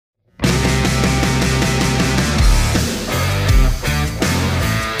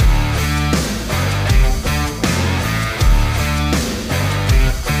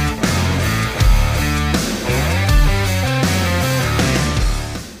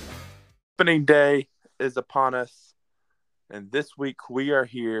Opening day is upon us, and this week we are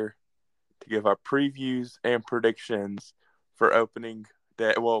here to give our previews and predictions for opening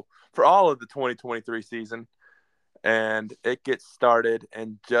day. Well, for all of the 2023 season, and it gets started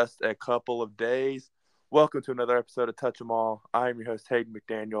in just a couple of days. Welcome to another episode of Touch 'Em All. I am your host, Hayden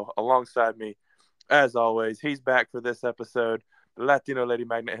McDaniel. Alongside me, as always, he's back for this episode, the Latino Lady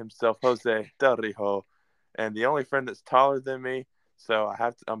Magnet himself, Jose Del Rijo, and the only friend that's taller than me. So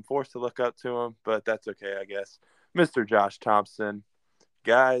I'm forced to look up to him, but that's okay, I guess. Mr. Josh Thompson.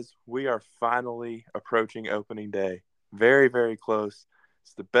 Guys, we are finally approaching opening day. Very, very close.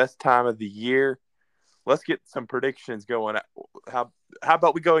 It's the best time of the year. Let's get some predictions going. How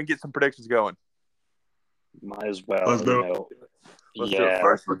about we go and get some predictions going? Might as well, Let's do it. Let's do it. Yeah.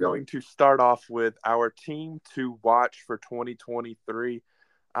 First, we're going to start off with our team to watch for 2023.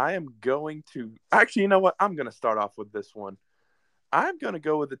 I am going to – actually, you know what? I'm going to start off with this one. I'm going to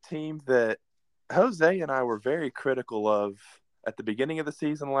go with a team that Jose and I were very critical of at the beginning of the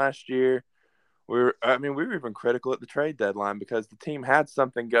season last year. We were even critical at the trade deadline because the team had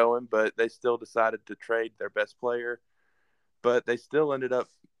something going, but they still decided to trade their best player. But they still ended up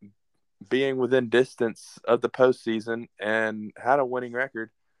being within distance of the postseason and had a winning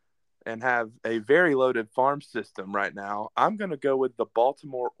record and have a very loaded farm system right now. I'm going to go with the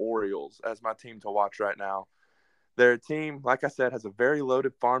Baltimore Orioles as my team to watch right now. Their team, like I said, has a very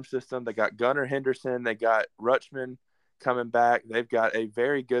loaded farm system. They got Gunnar Henderson. They got Rutschman coming back. They've got a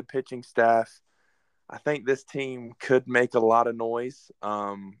very good pitching staff. I think this team could make a lot of noise.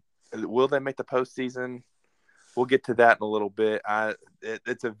 Will they make the postseason? We'll get to that in a little bit.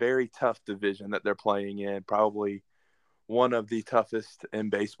 It's a very tough division that they're playing in, probably one of the toughest in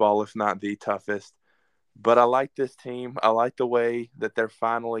baseball, if not the toughest. But I like this team. I like the way that they're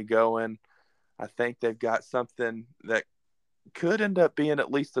finally going. I think they've got something that could end up being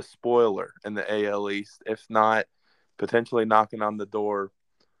at least a spoiler in the AL East, if not potentially knocking on the door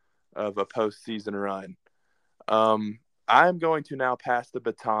of a postseason run. I'm going to now pass the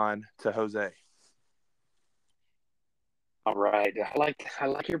baton to Jose. All right. I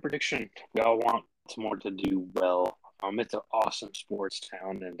like your prediction. We all want Baltimore to do well. It's an awesome sports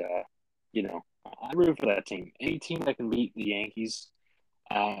town, and I root for that team. Any team that can beat the Yankees,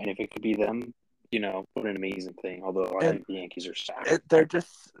 and if it could be them, what an amazing thing. Although I think the Yankees are stacked. They're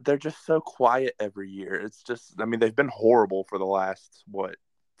just so quiet every year. It's just, they've been horrible for the last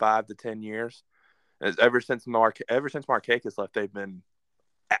 5 to 10 years. Ever since Markakis left, they've been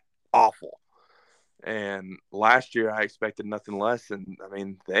awful. And last year, I expected nothing less, and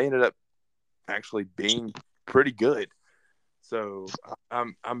they ended up actually being pretty good. So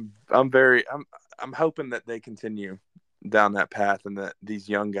I'm hoping that they continue down that path, and that these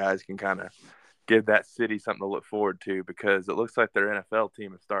young guys can kind of give that city something to look forward to, because it looks like their NFL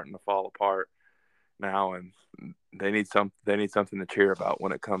team is starting to fall apart now, and they need something to cheer about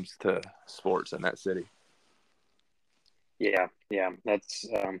when it comes to sports in that city. Yeah, that's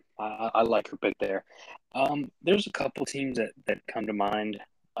I like your pick there. There's a couple teams that come to mind.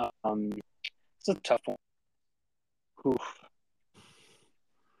 It's a tough one. Oof.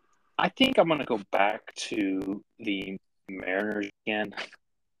 I think I'm gonna go back to the Mariners again,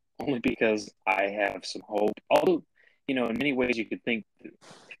 only because I have some hope. Although, in many ways you could think,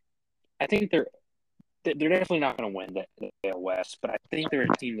 I think they're definitely not going to win the AL West, but I think they're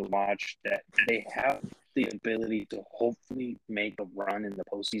a team to watch that they have the ability to hopefully make a run in the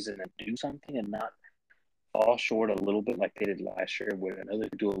postseason and do something and not fall short a little bit like they did last year, where another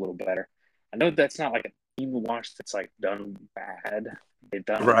could do a little better. I know that's not like a team to watch that's like done bad. They've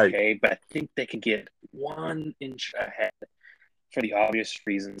done okay, but I think they could get 1 inch ahead for the obvious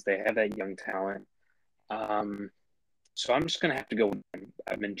reasons. They have that young talent. So I'm just going to have to go with them.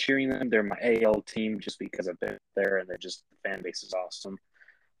 I've been cheering them. They're my AL team just because I've been there, and the fan base is awesome.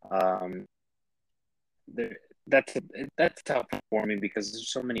 That's tough for me because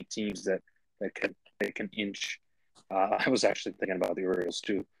there's so many teams that can inch. I was actually thinking about the Orioles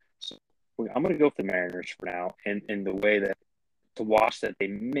too. So I'm going to go with the Mariners for now, and in the way that to watch that they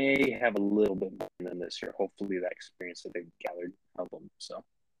may have a little bit more than this year. Hopefully that experience that they've gathered help them. So.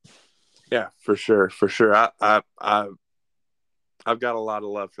 Yeah, for sure. I've got a lot of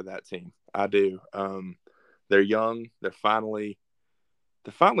love for that team. I do. They're young. They're finally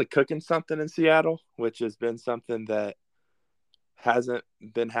cooking something in Seattle, which has been something that hasn't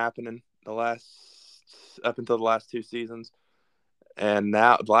been happening up until the last 2 seasons. And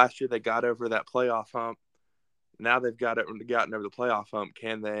now, last year they got over that playoff hump. Now they've gotten over the playoff hump.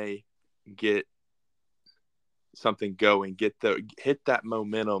 Can they get something going? Hit that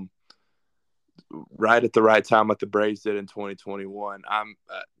momentum right at the right time, like the Braves did in 2021.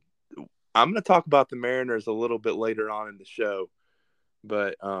 I'm going to talk about the Mariners a little bit later on in the show,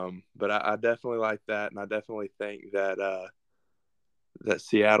 but I definitely like that, and I definitely think that that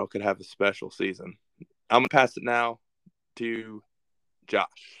Seattle could have a special season. I'm going to pass it now to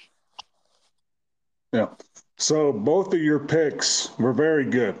Josh. Yeah. So both of your picks were very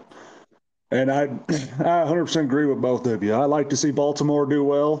good. And I 100% agree with both of you. I like to see Baltimore do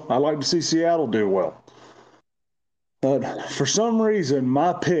well. I like to see Seattle do well. But for some reason,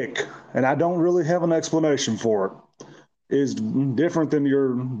 my pick, and I don't really have an explanation for it, is different than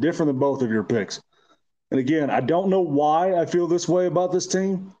both of your picks. And again, I don't know why I feel this way about this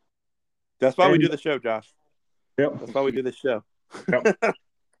team. That's why we do the show, Josh. Yep. That's why we do this show. Yep.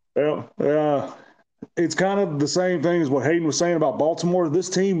 Well, it's kind of the same thing as what Hayden was saying about Baltimore. This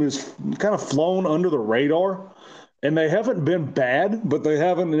team is kind of flown under the radar, and they haven't been bad, but they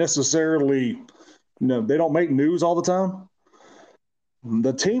haven't necessarily, they don't make news all the time.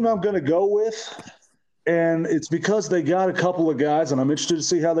 The team I'm going to go with, and it's because they got a couple of guys, and I'm interested to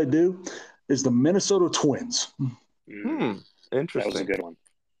see how they do, is the Minnesota Twins. Interesting. That was a good one.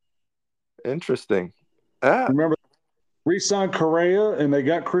 Interesting. Remember, re-signed Correa, and they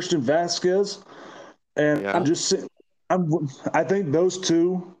got Christian Vasquez. And yeah. I think those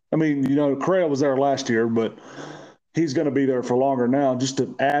two, Correa was there last year, but he's going to be there for longer now. Just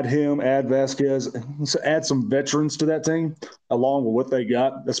to add him, add Vasquez, add some veterans to that team, along with what they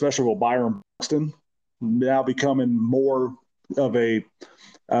got, especially with Byron Buxton, now becoming more of a,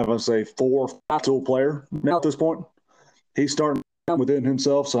 I would say, 4-5 player now at this point. He's starting within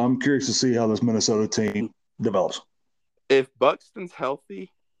himself, so I'm curious to see how this Minnesota team develops. If Buxton's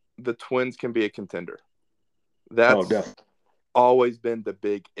healthy, the Twins can be a contender. That's always been the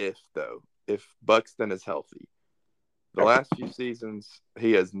big if, though. If Buxton is healthy. The last few seasons,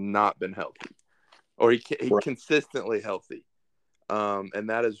 he has not been healthy. Or he consistently healthy. And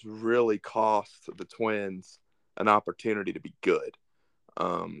that has really cost the Twins an opportunity to be good.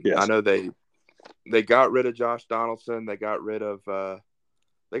 Yes. I know they got rid of Josh Donaldson. They got rid of a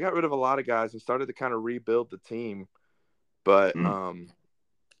lot of guys and started to kind of rebuild the team. But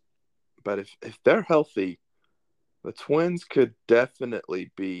if they're healthy, the Twins could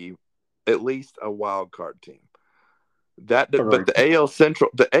definitely be at least a wild card team. But the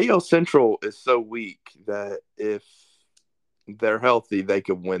AL Central is so weak that if they're healthy, they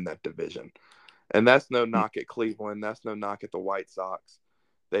could win that division. And that's no knock at Cleveland. That's no knock at the White Sox.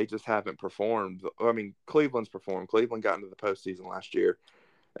 They just haven't performed. I mean, Cleveland's performed. Cleveland got into the postseason last year.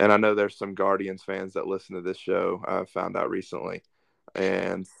 And I know there's some Guardians fans that listen to this show. I found out recently.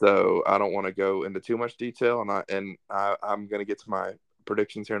 And so I don't want to go into too much detail, and I'm going to get to my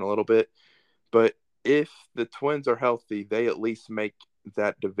predictions here in a little bit. But if the Twins are healthy, they at least make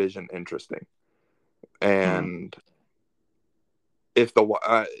that division interesting. And if the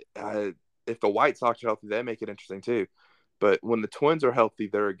White Sox are healthy, they make it interesting too. But when the Twins are healthy,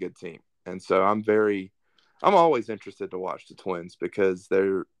 they're a good team. And so I'm always interested to watch the Twins because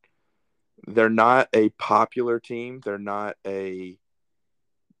they're not a popular team. They're not a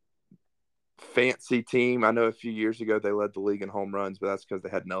fancy team. I know a few years ago they led the league in home runs, but that's because they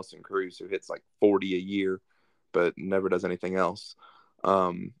had Nelson Cruz, who hits like 40 a year, but never does anything else.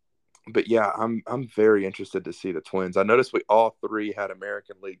 But yeah, I'm very interested to see the Twins. I noticed we all three had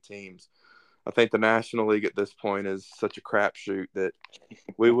American League teams. I think the National League at this point is such a crapshoot that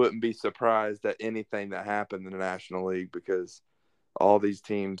we wouldn't be surprised at anything that happened in the National League because all these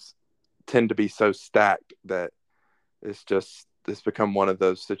teams tend to be so stacked that it's become one of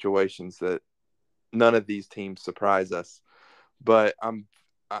those situations that none of these teams surprise us. But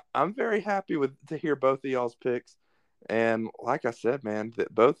I'm very happy to hear both of y'all's picks. And like I said, man, that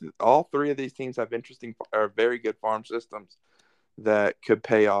all three of these teams have very good farm systems that could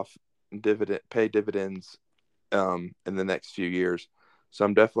pay dividends in the next few years. So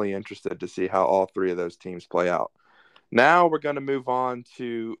I'm definitely interested to see how all three of those teams play out. Now we're going to move on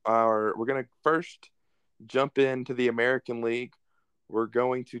to we're going to first jump into the American League. We're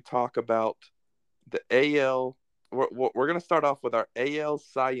going to talk about the AL. We're going to start off with our AL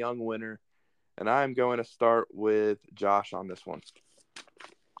Cy Young winner, and I'm going to start with Josh on this one.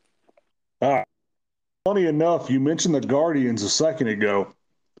 Funny enough, you mentioned the Guardians a second ago.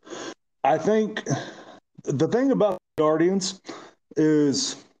 I think the thing about the Guardians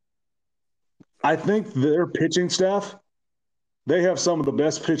is I think their pitching staff, they have some of the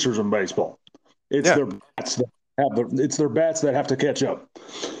best pitchers in baseball. It's their bats that have to catch up.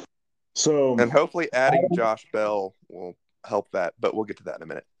 So, and hopefully adding Josh Bell will help that, but we'll get to that in a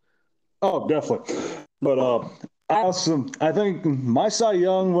minute. Oh, definitely. But I think my Cy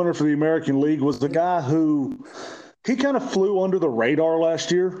Young winner for the American League was the guy who he kind of flew under the radar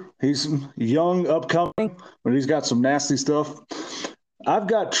last year. He's young, upcoming, but he's got some nasty stuff. I've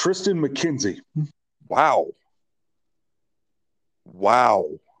got Tristan McKenzie. Wow.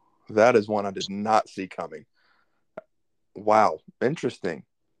 That is one I did not see coming. Wow. Interesting.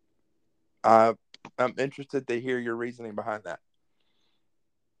 I'm interested to hear your reasoning behind that.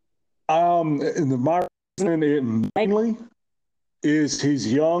 My reasoning mainly is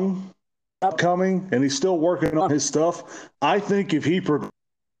he's young, upcoming, and he's still working on his stuff. I think if he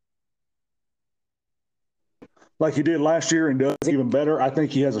like he did last year and does even better, I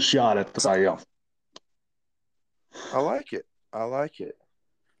think he has a shot at the Cy Young. I like it.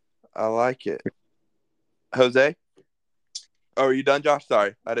 Jose? Oh, are you done, Josh?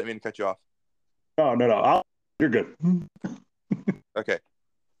 Sorry. I didn't mean to cut you off. No. You're good. Okay.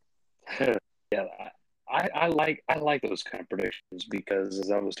 Yeah, I like those kind of predictions because as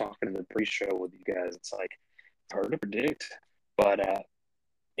I was talking in the pre-show with you guys, it's like it's hard to predict, but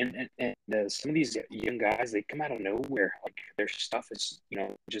and some of these young guys, they come out of nowhere. Like their stuff is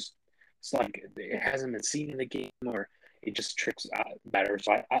just it's like it hasn't been seen in the game or it just tricks out better.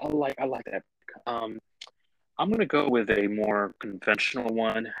 So I like that. I'm gonna go with a more conventional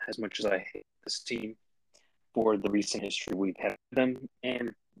one. As much as I hate this team for the recent history we've had with them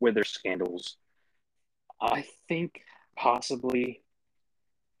and with their scandals. I think possibly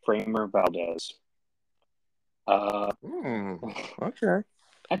Framer Valdez. Okay.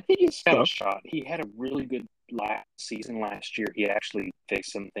 I think he's got a shot. He had a really good season last year. He actually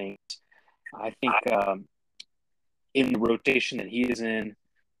fixed some things. I think in the rotation that he is in,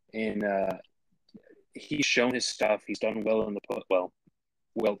 and he's shown his stuff. He's done well in the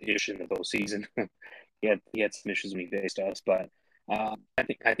well-ish in the postseason. he had some issues when he faced us, but I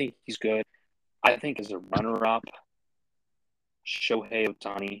think he's good. I think as a runner-up, Shohei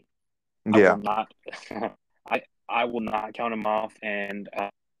Ohtani. Yeah. I will not count him off, and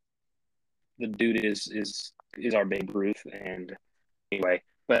the dude is our Babe Ruth. And anyway,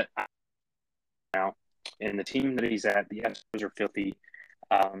 but now, and the team that he's at, the Astros are filthy.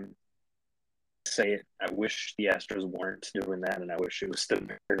 Say it. I wish the Astros weren't doing that, and I wish it was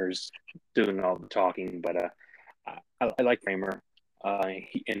the Mariners doing all the talking. But I like Kramer.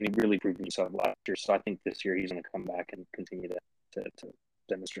 He really proved himself last year, so I think this year he's going to come back and continue to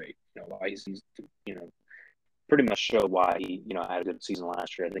demonstrate, why he's pretty much showed why he had a good season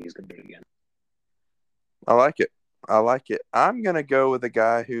last year. I think he's going to do it again. I like it. I'm going to go with a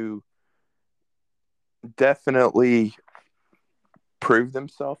guy who definitely proved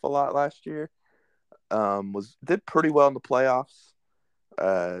himself a lot last year. Did pretty well in the playoffs.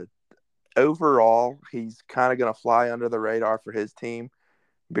 Overall, he's kind of going to fly under the radar for his team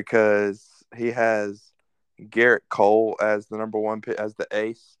because he has Garrett Cole as the number one as the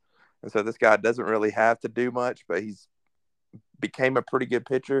ace, and so this guy doesn't really have to do much, but he's became a pretty good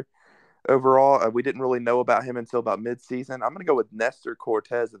pitcher overall. We didn't really know about him until about midseason. I'm going to go with Nestor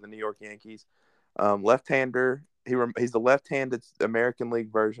Cortez of the New York Yankees, left-hander. He's the left-handed American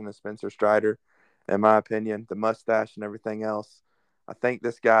League version of Spencer Strider, in my opinion. The mustache and everything else. I think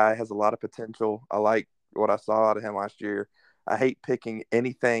this guy has a lot of potential. I like what I saw out of him last year. I hate picking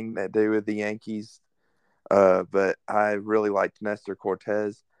anything that do with the Yankees, but I really liked Nestor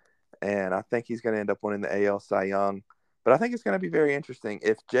Cortez, and I think he's going to end up winning the AL Cy Young. But I think it's going to be very interesting.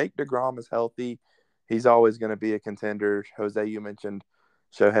 If Jake DeGrom is healthy, he's always going to be a contender. Jose, you mentioned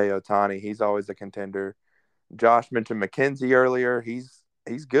Shohei Ohtani. He's always a contender. Josh mentioned McKenzie earlier. He's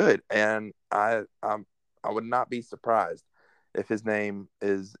good, and I would not be surprised if his name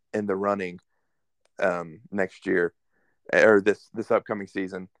is in the running next year or this upcoming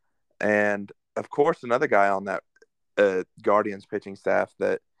season. And of course, another guy on that Guardians pitching staff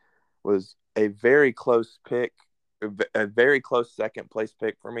that was a very close pick, a very close second place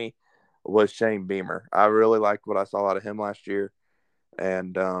pick for me was Shane Beamer. I really liked what I saw out of him last year.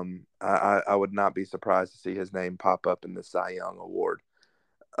 And I would not be surprised to see his name pop up in the Cy Young Award.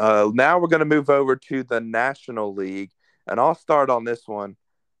 Now we're going to move over to the National League, and I'll start on this one.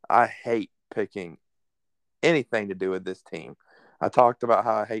 I hate picking anything to do with this team. I talked about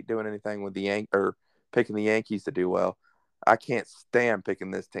how I hate doing anything with picking the Yankees to do well. I can't stand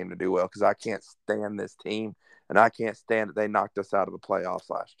picking this team to do well because I can't stand this team, and I can't stand that they knocked us out of the playoffs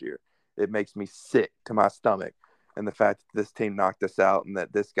last year. It makes me sick to my stomach. And the fact that this team knocked us out and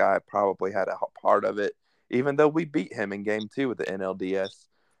that this guy probably had a part of it, even though we beat him in game 2 of the NLDS.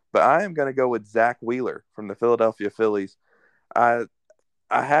 But I am going to go with Zach Wheeler from the Philadelphia Phillies. I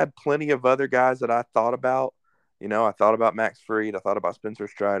had plenty of other guys that I thought about. I thought about Max Fried. I thought about Spencer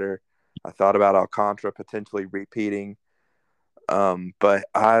Strider. I thought about Alcantara potentially repeating. But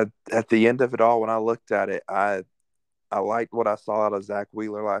at the end of it all, when I looked at it, I I liked what I saw out of Zach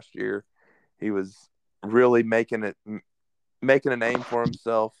Wheeler last year. He was really making a name for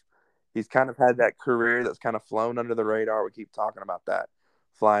himself. He's kind of had that career that's kind of flown under the radar. We keep talking about that,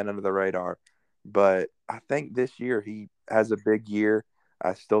 flying under the radar. But I think this year he has a big year.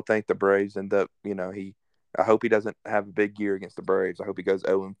 I still think the Braves end up, I hope he doesn't have a big year against the Braves. I hope he goes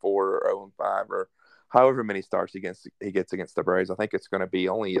 0-4 or 0-5 or however many starts he gets against the Braves. I think it's going to be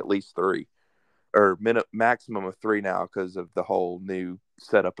only at least 3 or maximum of 3 now because of the whole new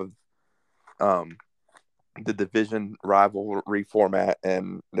setup of the division rivalry format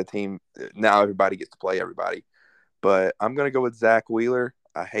and the team. Now everybody gets to play everybody. But I'm going to go with Zach Wheeler.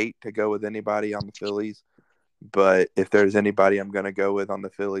 I hate to go with anybody on the Phillies, but if there's anybody I'm going to go with on the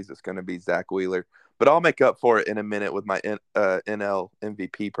Phillies, it's going to be Zach Wheeler. But I'll make up for it in a minute with my NL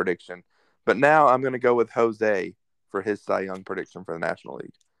MVP prediction. But now I'm going to go with Jose for his Cy Young prediction for the National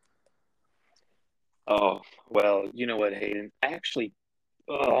League. Oh, well, you know what, Hayden? I actually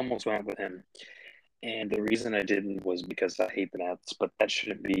almost went with him. And the reason I didn't was because I hate the Nats, but that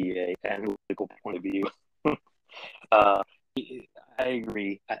shouldn't be an analytical point of view. uh, I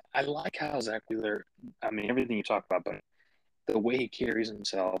agree. I like how Zach Wheeler, I mean, everything you talk about, but the way he carries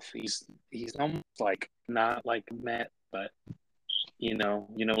himself, he's almost like, not like Matt, but you know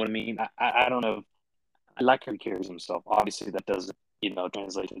what I mean? I don't know. I like how he carries himself. Obviously, that doesn't,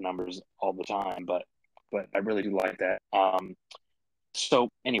 translate to numbers all the time, but I really do like that. So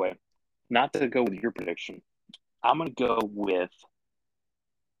anyway, not to go with your prediction, I'm going to go with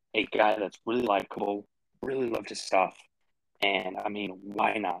a guy that's really likable, really loved his stuff. And I mean,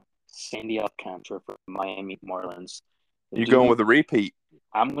 why not? Sandy Alcantara for Miami Marlins. You going with a repeat?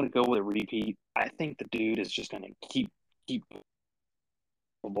 I'm going to go with a repeat. I think the dude is just going to keep. He's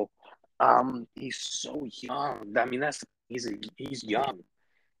so young. I mean, he's young.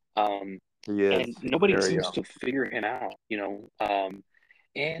 He is. And nobody seems to figure him out,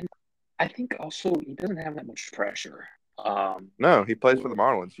 and I think also he doesn't have that much pressure. No, he plays for the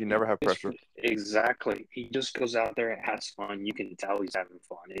Marlins. You never have pressure. Exactly. He just goes out there and has fun. You can tell he's having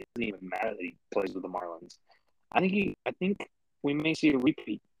fun. It doesn't even matter that he plays with the Marlins. I think we may see a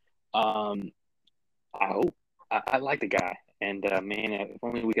repeat. I hope. I like the guy, and man, if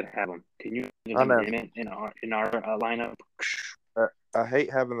only we could have him. Can you name it in our lineup? I hate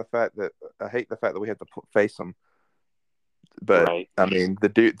the fact that we have to face him. But right. I mean, the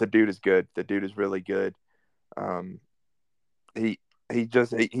dude is good. The dude is really good. He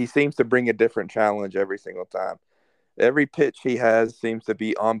seems to bring a different challenge every single time. Every pitch he has seems to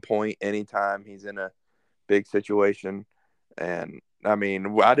be on point anytime he's in a big situation. And I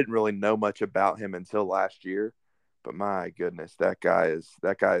mean, I didn't really know much about him until last year, but my goodness, that guy is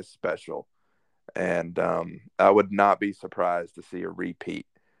special. And I would not be surprised to see a repeat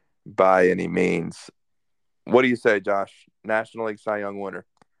by any means. What do you say, Josh? National League Cy Young winner.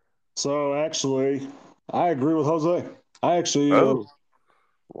 So actually, I agree with Jose. I actually,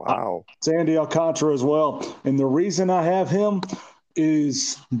 wow, Sandy Alcantara as well. And the reason I have him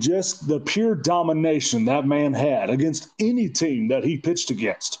is just the pure domination that man had against any team that he pitched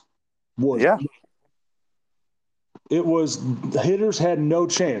against. It was hitters had no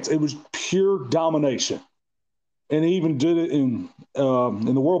chance. It was pure domination. And he even did it in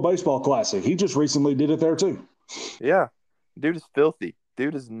the World Baseball Classic. He just recently did it there too. Yeah, dude is filthy.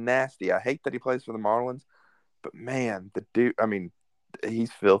 Dude is nasty. I hate that he plays for the Marlins, but man, the dude. I mean,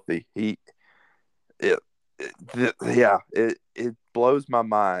 he's filthy. It blows my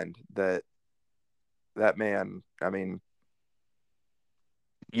mind that man. I mean,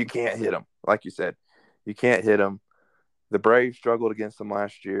 you can't hit him. Like you said, you can't hit him. The Braves struggled against him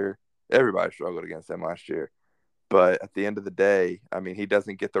last year. Everybody struggled against him last year. But at the end of the day, I mean, he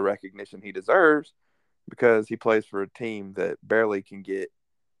doesn't get the recognition he deserves because he plays for a team that barely can get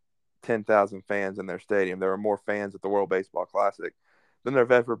 10,000 fans in their stadium. There are more fans at the World Baseball Classic than there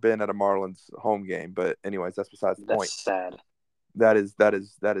have ever been at a Marlins home game. But anyways, that's besides the point. That's sad.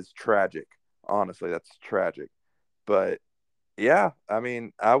 That is tragic. Honestly, that's tragic. But yeah, I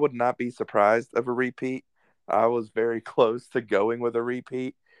mean, I would not be surprised of a repeat. I was very close to going with a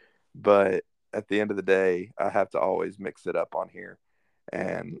repeat, but at the end of the day, I have to always mix it up on here.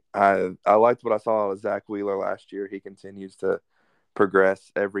 And I liked what I saw with Zach Wheeler last year. He continues to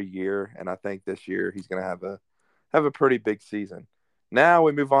progress every year, and I think this year he's going to have a pretty big season. Now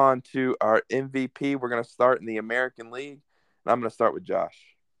we move on to our MVP. We're going to start in the American League, and I'm going to start with Josh.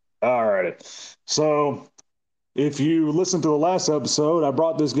 All right. So if you listen to the last episode, I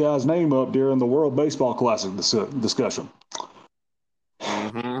brought this guy's name up during the World Baseball Classic discussion.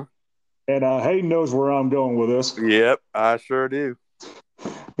 Mm-hmm. And Hayden knows where I'm going with this. Yep, I sure do.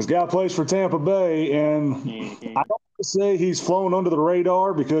 This guy plays for Tampa Bay, and I don't say he's flown under the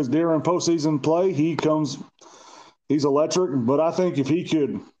radar because during postseason play, he's electric. But I think if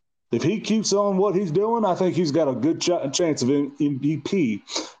he keeps on what he's doing, I think he's got a good chance of MVP.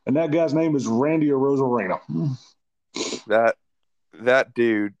 And that guy's name is Randy Arozarena. That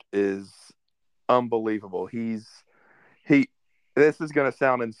dude is unbelievable. He. This is going to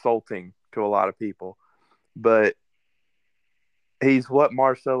sound insulting to a lot of people, but he's what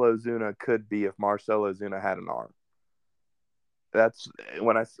Marcell Ozuna could be if Marcell Ozuna had an arm. That's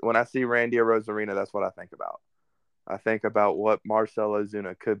when I see Randy Arozarena, that's what I think about. I think about what Marcell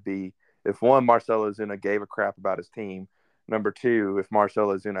Ozuna could be if, one, Marcell Ozuna gave a crap about his team. Number two, if Marcell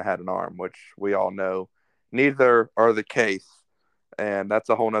Ozuna had an arm, which we all know neither are the case. And that's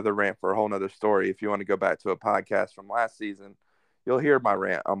a whole nother rant for a whole nother story. If you want to go back to a podcast from last season, you'll hear my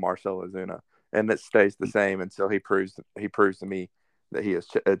rant on Marcell Ozuna, and it stays the same until he proves to me that he is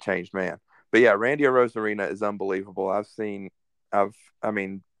a changed man. But yeah, Randy Arozarena is unbelievable. I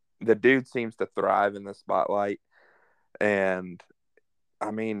mean, the dude seems to thrive in the spotlight, and I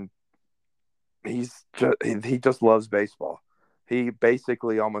mean, he just loves baseball. He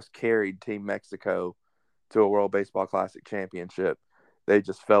basically almost carried Team Mexico to a World Baseball Classic championship. They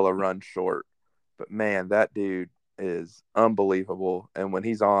just fell a run short. But man, that dude is unbelievable. And when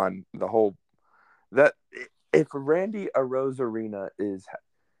he's on, if Randy Arozarena is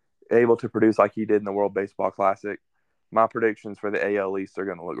able to produce like he did in the World Baseball Classic, my predictions for the AL East are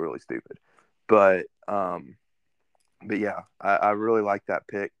going to look really stupid. But yeah, I really like that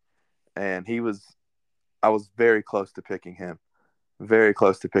pick. And I was very close to picking him. Very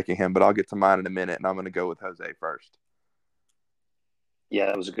close to picking him, but I'll get to mine in a minute, and I'm going to go with Jose first. Yeah,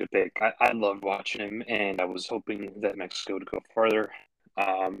 that was a good pick. I loved watching him, and I was hoping that Mexico would go farther.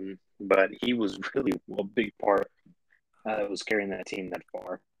 But he was really a big part that was carrying that team that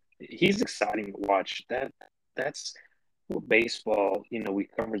far. He's exciting to watch. That's what baseball. We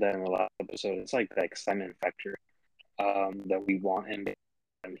covered that in the last episode. It's like the excitement factor that we want, and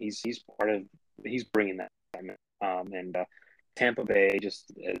he's bringing that excitement. And Tampa Bay, just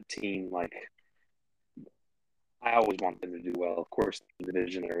a team like I always want them to do well. Of course, the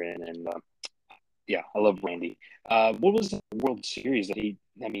division they're in, and yeah, I love Randy. What was the World Series that he?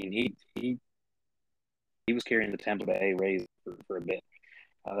 I mean, he was carrying the Tampa Bay Rays for a bit.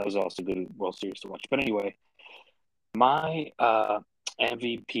 That was also a good World Series to watch. But anyway, my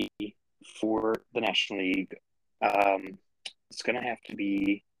MVP for the National League, it's gonna have to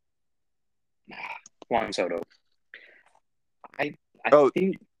be Juan Soto. I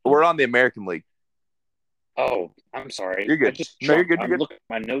think we're on the American League. Oh, I'm sorry. You're good. You're good. I'm looking at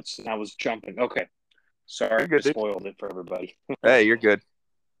my notes and I was jumping. Okay. Sorry, I spoiled it for everybody. Hey, you're good.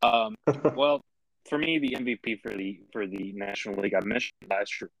 Well, for me, the MVP for the National League, I mentioned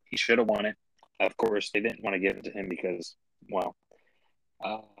last year, he should have won it. Of course, they didn't want to give it to him because, anyway,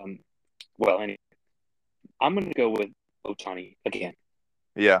 I'm going to go with Ohtani again.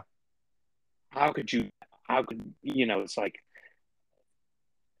 Yeah. It's like,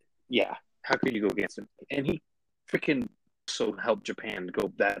 yeah, how could you go against him? And he freaking so helped Japan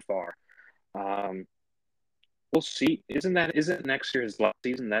go that far. We'll see. Isn't next year's last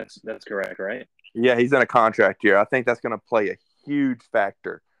season? That's correct, right? Yeah, he's in a contract year. I think that's going to play a huge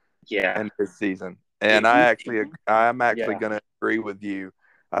factor. Yeah. In this season, and I'm actually going to agree with you.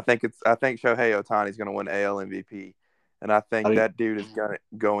 I think Shohei Ohtani is going to win AL MVP, and I think that dude is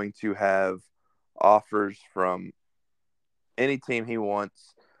going to have offers from any team he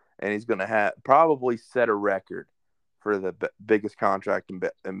wants, and he's going to have probably set a record for the biggest contract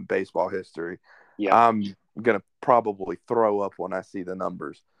in baseball history. Yeah. I'm going to probably throw up when I see the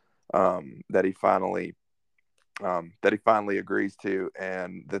numbers that he finally agrees to,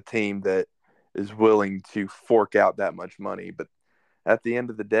 and the team that is willing to fork out that much money. But at the end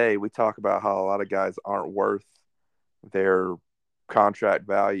of the day, we talk about how a lot of guys aren't worth their contract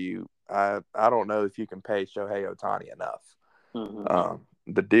value. I don't know if you can pay Shohei Ohtani enough. Mm-hmm.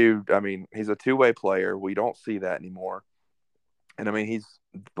 The dude, I mean, he's a two-way player. We don't see that anymore. And I mean, he's,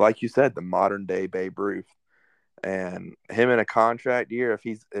 like you said, the modern day Babe Ruth. And him in a contract year,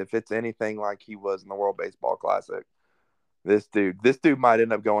 if it's anything like he was in the World Baseball Classic, this dude might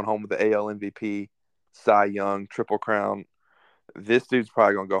end up going home with the AL MVP, Cy Young, Triple Crown. This dude's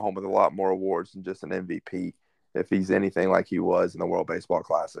probably going to go home with a lot more awards than just an MVP if he's anything like he was in the World Baseball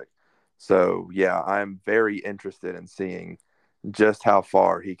Classic. So, yeah, I'm very interested in seeing just how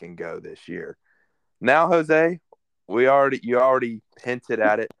far he can go this year. Now, Jose, you already hinted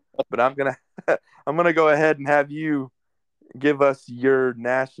at it, but I'm gonna go ahead and have you give us your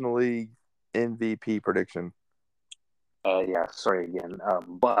National League MVP prediction. Yeah, sorry again.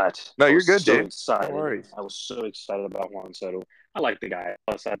 But No, I you're was good, so dude. No excited. worries. I was so excited about Juan Soto. I like the guy.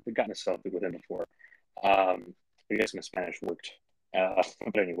 Plus, I've gotten a selfie with him before. I guess my Spanish worked.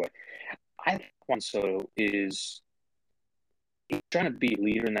 But anyway, I think Juan Soto is he's trying to be a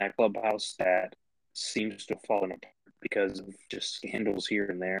leader in that clubhouse that seems to have fallen apart because of just scandals here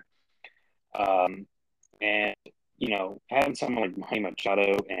and there. Um, and having someone like Manny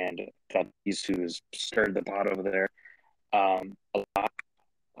Machado and Tatis, who has stirred the pot over there, a lot.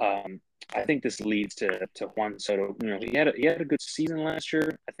 I think this leads to Juan Soto. He had a good season last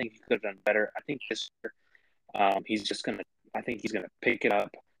year. I think he could have done better. I think this year, he's just gonna. I think he's gonna pick it up.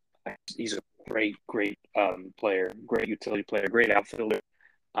 He's a great player, great utility player, great outfielder.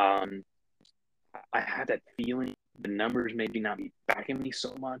 Um, I had that feeling the numbers maybe not be backing me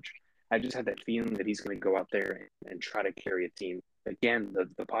so much. I just had that feeling that he's going to go out there and try to carry a team. Again,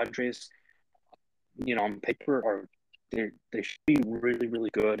 the Padres, on paper are they should be really really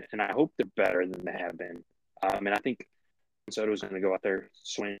good, and I hope they're better than they have been. And I think Soto is going to go out there,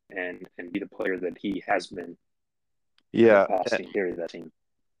 swing, and be the player that he has been in the Yeah, past team. Carry that team.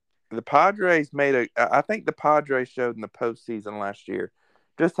 the Padres I think the Padres showed in the postseason last year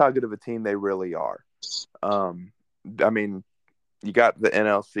just how good of a team they really are. Um, I mean, you got the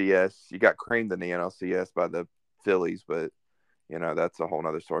NLCS, you got creamed in the NLCS by the Phillies, but that's a whole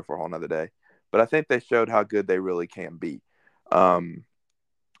nother story for a whole nother day. But I think they showed how good they really can be. Um,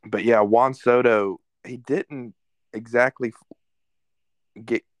 but yeah, Juan Soto, he didn't exactly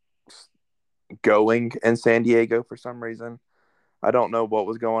get going in San Diego for some reason. I don't know what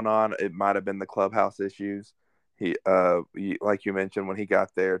was going on. It might have been the clubhouse issues. Like you mentioned, when he got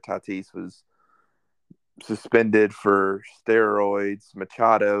there, Tatis was suspended for steroids.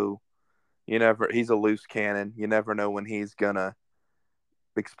 Machado, he's a loose cannon. You never know when he's gonna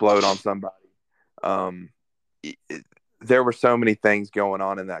explode on somebody. Um, there were so many things going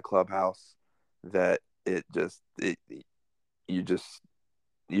on in that clubhouse that you just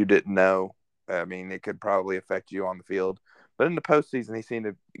you didn't know. I mean, it could probably affect you on the field, but in the postseason, he seemed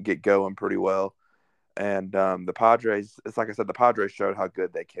to get going pretty well. And the Padres, it's like I said, the Padres showed how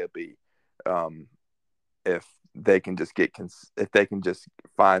good they can be um, if they can just if they can just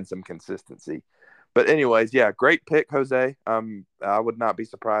find some consistency. But anyways, yeah, great pick, Jose. I would not be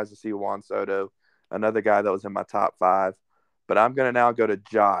surprised to see Juan Soto, another guy that was in my top 5. But I'm gonna now go to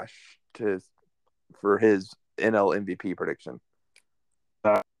Josh for his NL MVP prediction.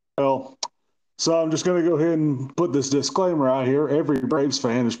 Well, so I'm just going to go ahead and put this disclaimer out here. Every Braves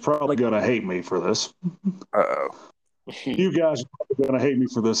fan is probably going to hate me for this. Uh-oh. You guys are probably going to hate me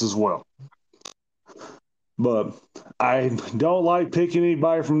for this as well. But I don't like picking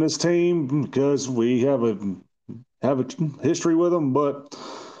anybody from this team because we have a history with them. But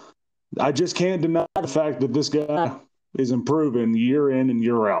I just can't deny the fact that this guy is improving year in and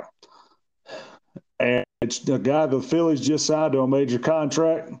year out. And it's the guy the Phillies just signed to a major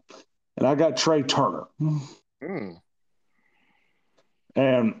contract, and I got Trey Turner.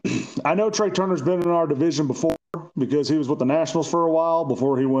 And I know Trey Turner's been in our division before because he was with the Nationals for a while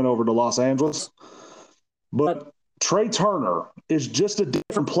before he went over to Los Angeles. But Trey Turner is just a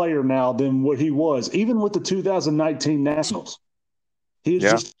different player now than what he was, even with the 2019 Nationals. He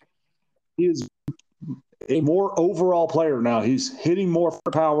is a more overall player now. He's hitting more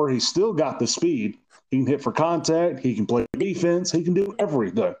for power. He's still got the speed. He can hit for contact. He can play defense. He can do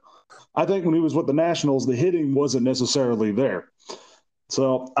everything. I think when he was with the Nationals, the hitting wasn't necessarily there.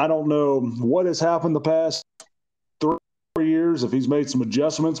 So I don't know what has happened the past 3 years, if he's made some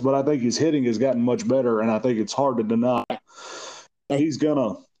adjustments, but I think his hitting has gotten much better, and I think it's hard to deny that he's going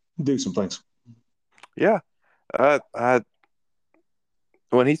to do some things. Yeah.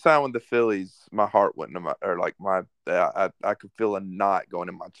 When he signed with the Phillies, my heart went into I could feel a knot going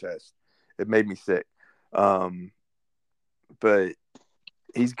in my chest. It made me sick. But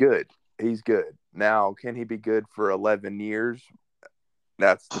he's good. He's good. Now, can he be good for 11 years?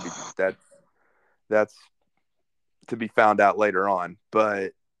 That's to be found out later on.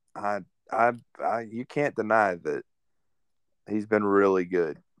 But you can't deny that he's been really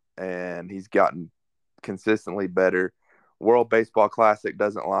good, and he's gotten consistently better. World Baseball Classic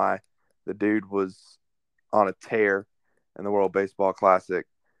doesn't lie. The dude was on a tear in the World Baseball Classic.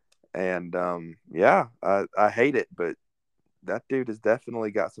 And I hate it, but that dude has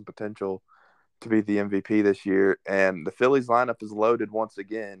definitely got some potential to be the MVP this year. And the Phillies lineup is loaded once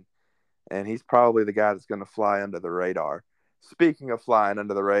again, and he's probably the guy that's going to fly under the radar. Speaking of flying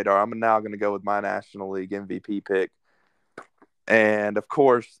under the radar, I'm now going to go with my National League MVP pick. And of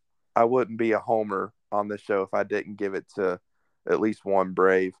course, I wouldn't be a homer on this show if I didn't give it to at least one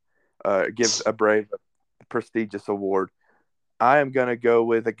Brave. Give a Brave prestigious award. I am going to go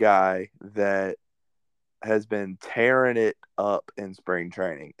with a guy that has been tearing it up in spring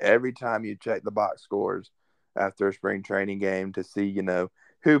training. Every time you check the box scores after a spring training game to see,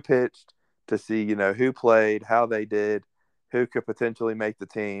 who pitched, to see, who played, how they did, who could potentially make the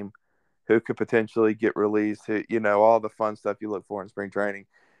team, who could potentially get released, who, all the fun stuff you look for in spring training.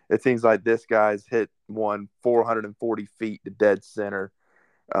 It seems like this guy's hit one 440 feet to dead center.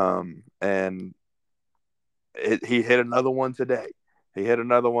 And he hit another one today. He hit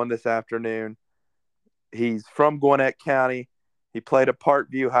another one this afternoon. He's from Gwinnett County. He played at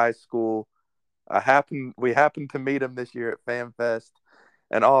Parkview High School. We happened to meet him this year at FanFest.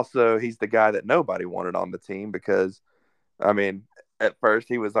 And also, he's the guy that nobody wanted on the team because, at first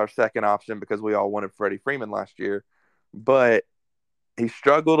he was our second option because we all wanted Freddie Freeman last year. But he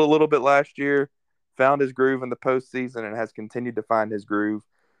struggled a little bit last year, found his groove in the postseason, and has continued to find his groove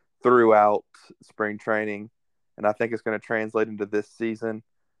throughout spring training. And I think it's going to translate into this season.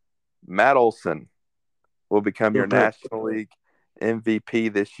 Matt Olson will become your National League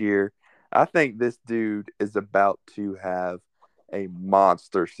MVP this year. I think this dude is about to have a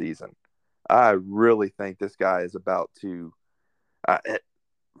monster season. I really think this guy is about to at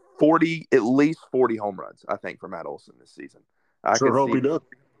least 40 home runs, I think, for Matt Olson this season. I sure hope he does.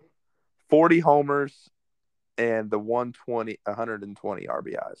 40 homers and the 120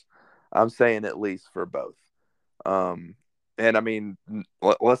 RBIs. I'm saying at least for both. And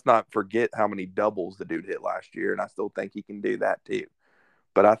let's not forget how many doubles the dude hit last year, and I still think he can do that too.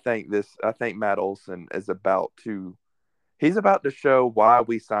 But I think Matt Olson is about to show why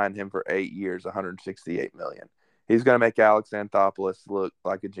we signed him for 8 years, $168 million. He's going to make Alex Anthopoulos look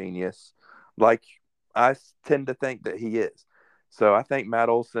like a genius, like I tend to think that he is. So I think Matt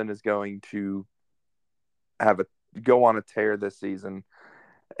Olson is going to go on a tear this season,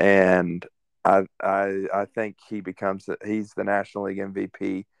 and I think he's the National League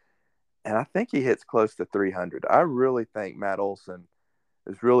MVP, and I think he hits close to 300. I really think Matt Olson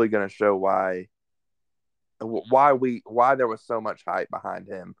is really going to show why there was so much hype behind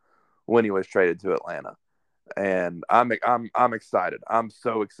him when he was traded to Atlanta. And I'm excited. I'm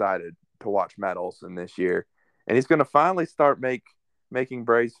so excited to watch Matt Olson this year, and he's going to finally start making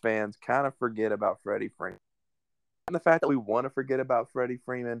Braves fans kind of forget about Freddie Freeman. And the fact that we want to forget about Freddie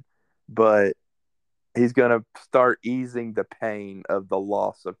Freeman, but he's going to start easing the pain of the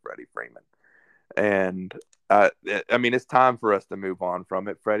loss of Freddie Freeman. And it's time for us to move on from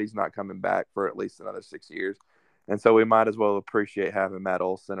it. Freddie's not coming back for at least another 6 years. And so we might as well appreciate having Matt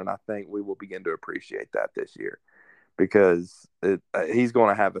Olson. And I think we will begin to appreciate that this year because he's going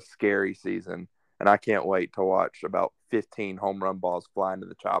to have a scary season. And I can't wait to watch about 15 home run balls fly into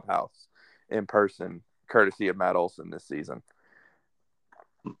the Chop House in person, courtesy of Matt Olson this season.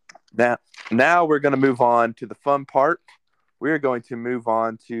 Now we're going to move on to the fun part. We are going to move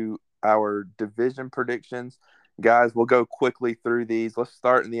on to our division predictions. Guys, we'll go quickly through these. Let's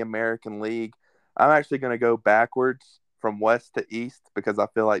start in the American League. I'm actually going to go backwards from west to east because I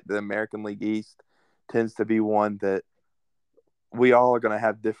feel like the American League East tends to be one that we all are going to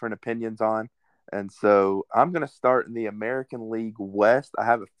have different opinions on. And so I'm going to start in the American League West. I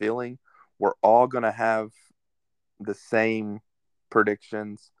have a feeling we're all going to have the same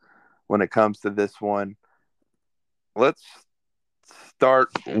predictions when it comes to this one. Let's start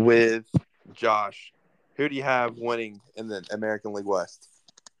with Josh. Who do you have winning in the American League West?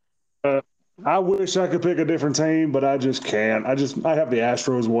 I wish I could pick a different team, but I just can't. I have the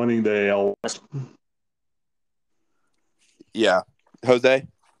Astros winning the AL West. Yeah. Jose?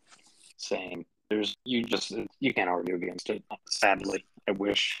 Same. You can't argue against it, sadly. I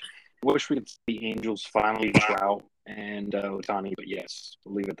wish we could see the Angels finally Trout and Ohtani, but yes,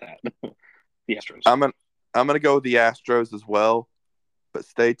 we'll leave it at that. The Astros. I'm gonna go with the Astros as well, but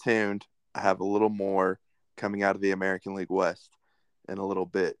stay tuned. I have a little more coming out of the American League West in a little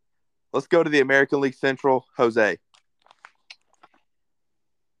bit. Let's go to the American League Central. Jose.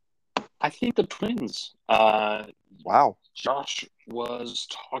 I think the Twins. Wow. Josh was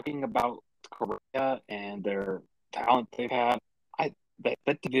talking about Correa and their talent they've had.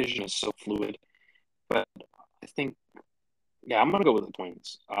 That division is so fluid, but I think, I'm going to go with the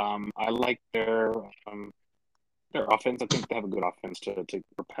Twins. I like their offense. I think they have a good offense to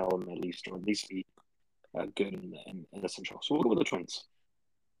propel them at least be good in the Central. So we'll go with the Twins.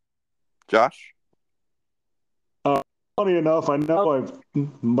 Josh? Funny enough, I know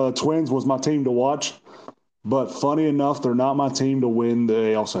the Twins was my team to watch, but funny enough, they're not my team to win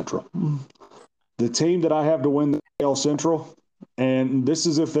the AL Central. The team that I have to win the AL Central, and this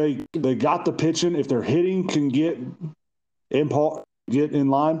is if they got the pitching, if their hitting can get in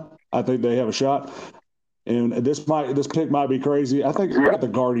line, I think they have a shot. And this pick might be crazy. I think I got the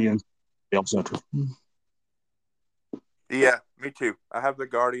Guardians. Central. Yeah, me too. I have the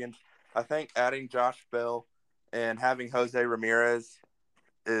Guardians. I think adding Josh Bell and having Jose Ramirez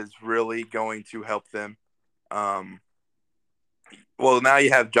is really going to help them. Well, now you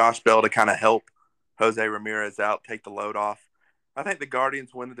have Josh Bell to kind of help Jose Ramirez out, take the load off. I think the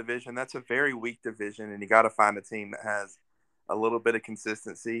Guardians win the division. That's a very weak division, and you got to find a team that has a little bit of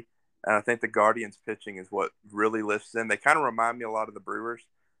consistency. And I think the Guardians pitching is what really lifts them. They kind of remind me a lot of the Brewers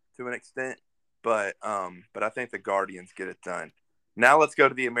to an extent, but I think the Guardians get it done. Now let's go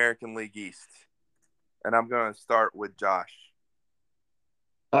to the American League East, and I'm going to start with Josh.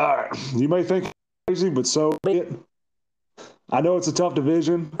 All right, you may think crazy, but so be it. I know it's a tough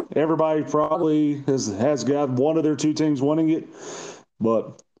division. Everybody probably has got one of their two teams winning it,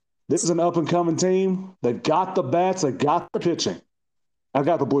 but this is an up and coming team. They got the bats, they got the pitching. I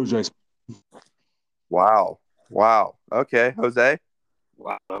got the Blue Jays. Wow. Okay, Jose.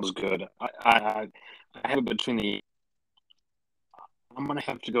 Wow, that was good. I have it between the. I'm gonna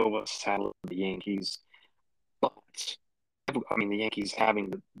have to go with sadly the Yankees, but I mean the Yankees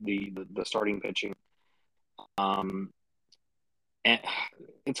having the starting pitching. And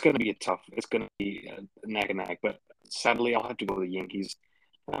it's going to be it's going to be a neck and neck, but sadly, I'll have to go with the Yankees.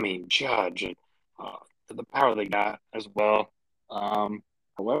 I mean, Judge and the power they got as well.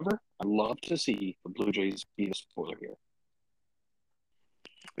 However, I'd love to see the Blue Jays be the spoiler here.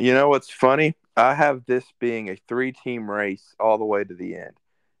 You know what's funny? I have this being a 3-team race all the way to the end.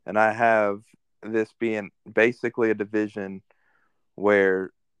 And I have this being basically a division where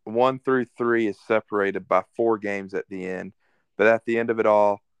 1 through 3 is separated by 4 games at the end. But at the end of it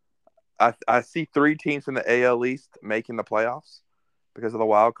all, I see 3 teams in the AL East making the playoffs because of the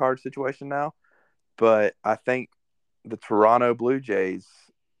wild card situation now. But I think the Toronto Blue Jays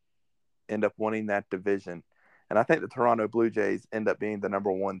end up winning that division. And I think the Toronto Blue Jays end up being the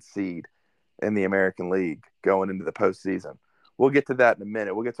number 1 seed in the American League going into the postseason. We'll get to that in a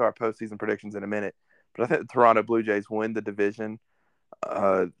minute. We'll get to our postseason predictions in a minute. But I think the Toronto Blue Jays win the division.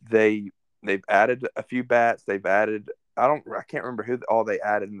 They've added a few bats. They've added I can't remember who all they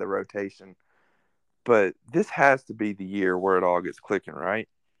added in the rotation. But this has to be the year where it all gets clicking, right?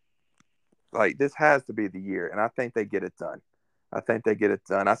 Like, this has to be the year, and I think they get it done. I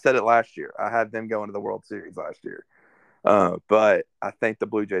said it last year. I had them going to the World Series last year. But I think the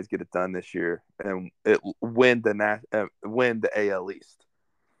Blue Jays get it done this year and win the AL East.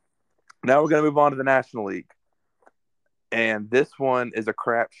 Now we're going to move on to the National League. And this one is a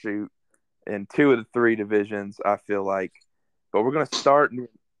crapshoot in 2 of the 3 divisions, I feel like. But we're going to start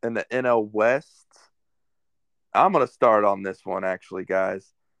in the NL West. I'm going to start on this one, actually, guys.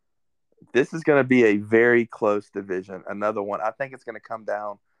 This is going to be a very close division. Another one. I think it's going to come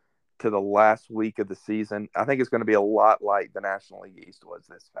down to the last week of the season. I think it's going to be a lot like the National League East was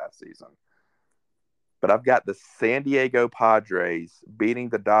this past season. But I've got the San Diego Padres beating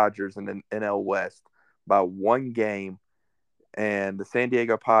the Dodgers in the NL West by 1 game, and the San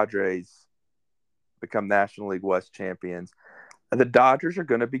Diego Padres become National League West champions. And the Dodgers are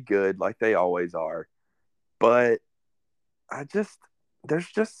going to be good like they always are. But there's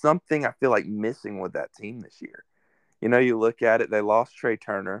just something I feel like missing with that team this year. You know, you look at it, they lost Trey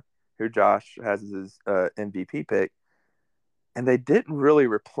Turner, who Josh has his MVP pick, and they didn't really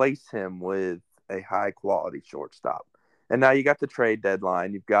replace him with a high-quality shortstop. And now you got the trade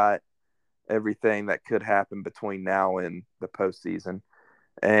deadline. You've got everything that could happen between now and the postseason,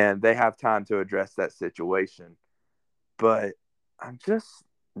 and they have time to address that situation. But I'm just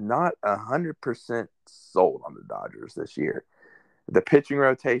not 100% sold on the Dodgers this year. The pitching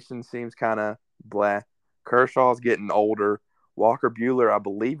rotation seems kind of blah. Kershaw's getting older. Walker Buehler, I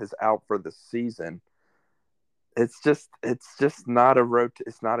believe, is out for the season. It's just not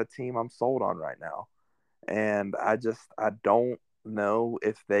it's not a team I'm sold on right now. And I don't know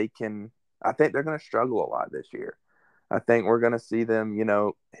if they can. I think they're going to struggle a lot this year. I think we're going to see them,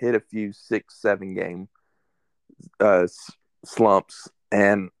 hit a few 6-7 game slumps.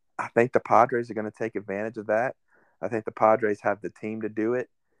 And I think the Padres are going to take advantage of that. I think the Padres have the team to do it.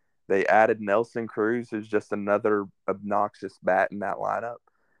 They added Nelson Cruz, who's just another obnoxious bat in that lineup.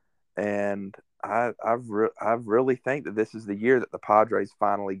 And I really think that this is the year that the Padres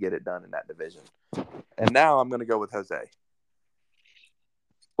finally get it done in that division. And now I'm going to go with Jose.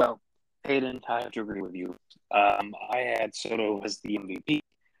 Well, Hayden, I have to agree with you. I had Soto as the MVP,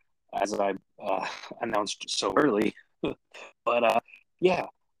 as I announced so early. But, yeah,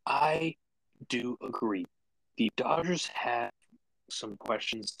 I do agree. The Dodgers have some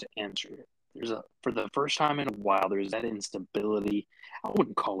questions to answer. For the first time in a while, there's that instability. I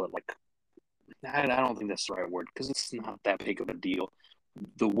wouldn't call it like I don't think that's the right word because it's not that big of a deal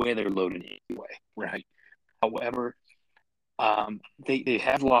the way they're loaded anyway, right? However, they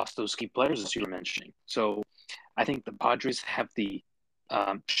have lost those key players as you were mentioning. So I think the Padres have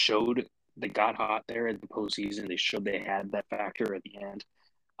showed they got hot there in the postseason. They showed they had that factor at the end.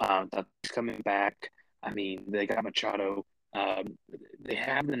 That's coming back. I mean, they got Machado. They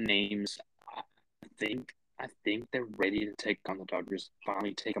have the names. I think they're ready to take on the Dodgers.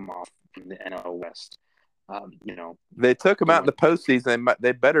 Finally, take them off from the NL West. They took them out in the postseason.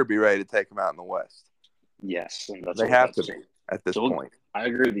 They better be ready to take them out in the West. Yes, and they have to be at this point. I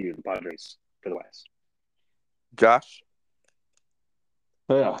agree with you. The Padres for the West. Josh?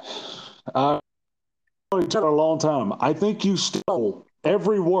 Yeah. It took a long time. I think you stole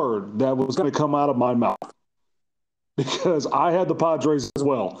every word that was going to come out of my mouth because I had the Padres as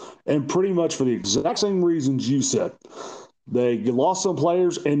well, and pretty much for the exact same reasons you said. They lost some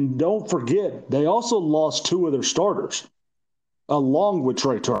players, and don't forget, they also lost two of their starters, along with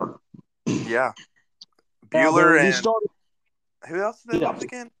Trey Turner. Yeah. Buehler and who else did they lose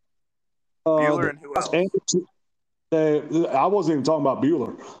again? Buehler and who else? I wasn't even talking about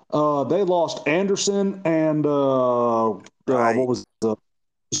Buehler. They lost Anderson and right. What was the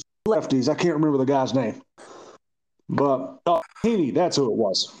lefties? I can't remember the guy's name. But Heaney, that's who it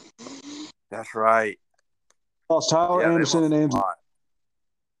was. That's right. Lost Tyler Anderson and Andrew.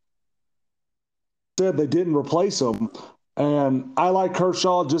 Said they didn't replace him. And I like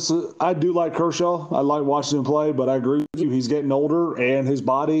Kershaw. I do like Kershaw. I like watching him play, but I agree with you. He's getting older, and his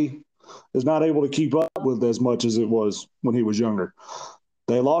body is not able to keep up with as much as it was when he was younger.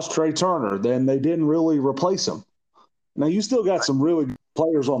 They lost Trey Turner. Then they didn't really replace him. Now, you still got some really good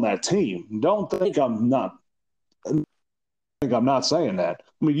players on that team. Don't think I'm not saying that.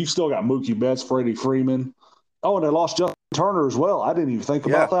 I mean, you've still got Mookie Betts, Freddie Freeman. Oh, and they lost Justin Turner as well. I didn't even think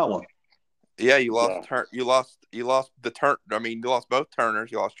about that one. Yeah, you lost you lost the Turner. I mean, you lost both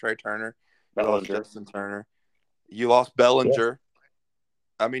Turners. You lost Trey Turner. You lost Justin Turner. You lost Bellinger.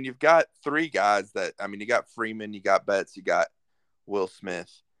 Yeah. I mean, you've got three guys you got Freeman, you got Betts, you got Will Smith.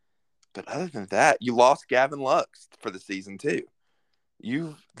 But other than that, you lost Gavin Lux for the season too.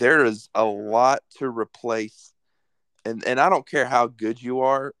 There is a lot to replace. And I don't care how good you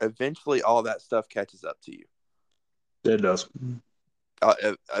are, eventually all that stuff catches up to you. It does.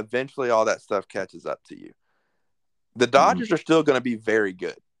 Eventually all that stuff catches up to you. The Dodgers are still going to be very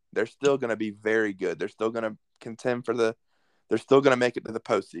good. They're still going to be very good. They're still going to contend they're still going to make it to the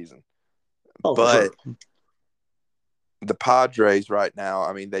postseason. But the Padres right now,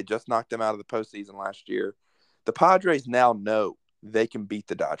 I mean, they just knocked them out of the postseason last year. The Padres now know they can beat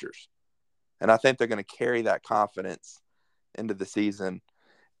the Dodgers. And I think they're going to carry that confidence into the season.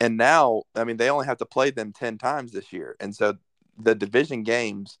 And now, I mean, they only have to play them 10 times this year. And so the division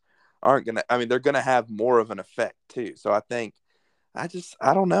games they're going to have more of an effect too. So I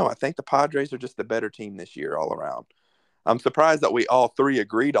don't know. I think the Padres are just the better team this year all around. I'm surprised that we all three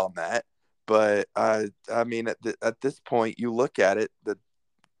agreed on that. But I mean, at this point, you look at it,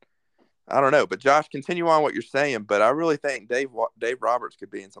 I don't know. But Josh, continue on what you're saying. But I really think Dave Roberts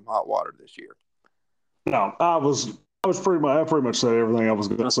could be in some hot water this year. No, I pretty much said everything I was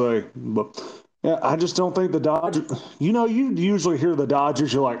going to say. But yeah, I just don't think the Dodgers. You usually hear the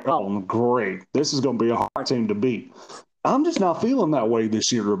Dodgers, you're like, oh, great, this is going to be a hard team to beat. I'm just not feeling that way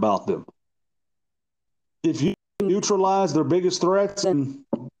this year about them. If you neutralize their biggest threats and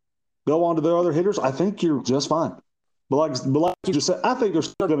go on to their other hitters, I think you're just fine. But like you just said, I think they're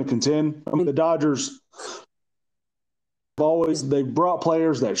still going to contend. I mean, the Dodgers they brought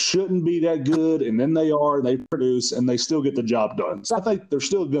players that shouldn't be that good, and then they produce, and they still get the job done. So I think they're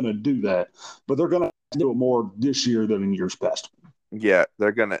still going to do that, but they're going to do it more this year than in years past. Yeah,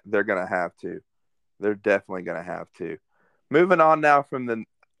 they're gonna have to. They're definitely gonna have to. Moving on now from the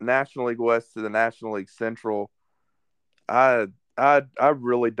National League West to the National League Central, I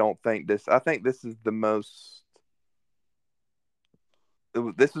really don't think this. I think this is the most.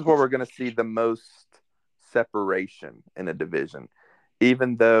 This is where we're going to see the most separation in a division.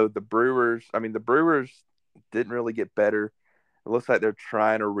 Even though the Brewers didn't really get better. It looks like they're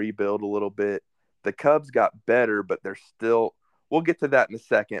trying to rebuild a little bit. The Cubs got better, but they're still. We'll get to that in a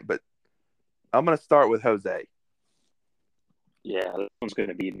second, but I'm going to start with Jose. Yeah, this one's going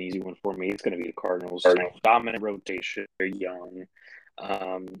to be an easy one for me. It's going to be the Cardinals. Dominant rotation. They're young.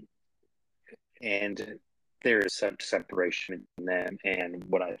 And there is such separation in them and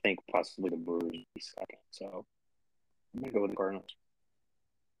what I think possibly the Brewers be second. So I'm going to go with the Cardinals.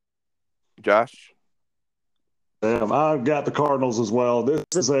 Josh? I've got the Cardinals as well. This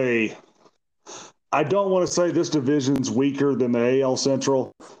is I don't want to say this division's weaker than the AL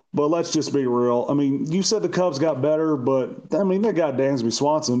Central. But let's just be real. I mean, you said the Cubs got better, but I mean, they got Dansby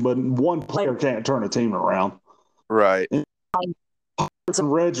Swanson, but one player can't turn a team around. Right.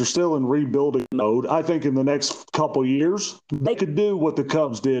 And Reds are still in rebuilding mode. I think in the next couple years, they could do what the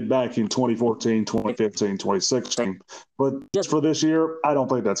Cubs did back in 2014, 2015, 2016. But just for this year, I don't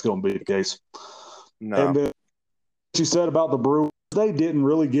think that's going to be the case. No. And then what you said about the Brewers, they didn't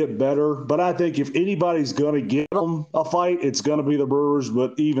really get better. But I think if anybody's going to give them a fight, it's going to be the Brewers.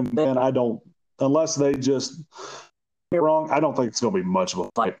 But even then, I don't, unless they just get wrong, I don't think it's going to be much of a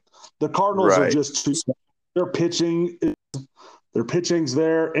fight. The Cardinals are just too small. Their pitching's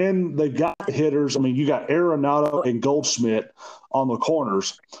there, and they've got hitters. I mean, you got Arenado and Goldschmidt on the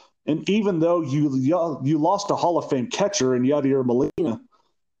corners. And even though you lost a Hall of Fame catcher in Yadier Molina,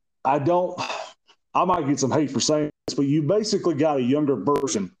 I might get some hate for saying this, but you basically got a younger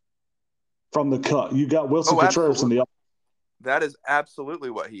version from the cut. You got Wilson Contreras in the – That is absolutely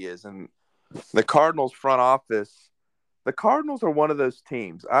what he is. And the Cardinals front office, the Cardinals are one of those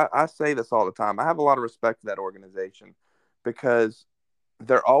teams. I say this all the time. I have a lot of respect for that organization because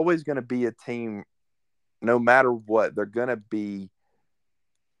they're always going to be a team, no matter what, they're going to be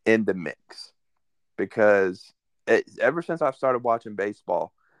in the mix. Because ever since I've started watching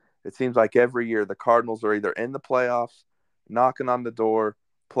baseball, it seems like every year the Cardinals are either in the playoffs, knocking on the door,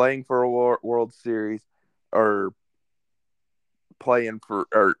 playing for a World Series, or playing for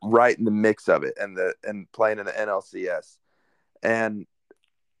or right in the mix of it and playing in the NLCS. And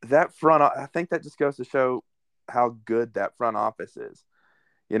that I think that just goes to show how good that front office is.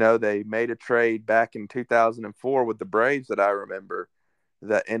 You know, they made a trade back in 2004 with the Braves that I remember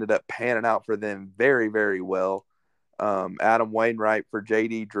that ended up panning out for them very, very well. Adam Wainwright for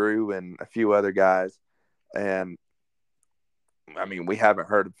J.D. Drew and a few other guys. And, I mean, we haven't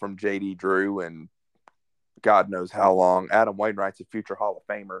heard from J.D. Drew in God knows how long. Adam Wainwright's a future Hall of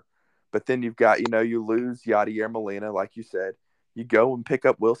Famer. But then you've got, you lose Yadier Molina, like you said. You go and pick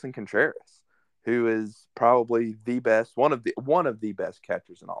up Wilson Contreras, who is probably the best, one of the best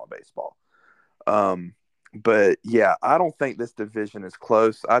catchers in all of baseball. But yeah, I don't think this division is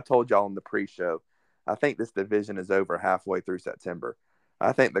close. I told y'all in the pre-show, I think this division is over halfway through September.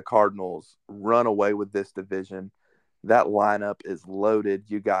 I think the Cardinals run away with this division. That lineup is loaded.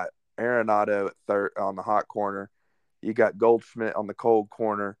 You got Arenado at third on the hot corner. You got Goldschmidt on the cold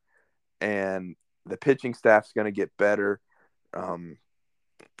corner, and the pitching staff's going to get better.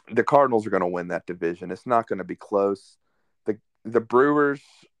 The Cardinals are going to win that division. It's not going to be close. The Brewers,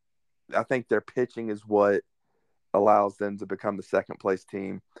 I think their pitching is what allows them to become the second place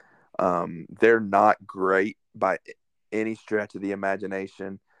team. They're not great by any stretch of the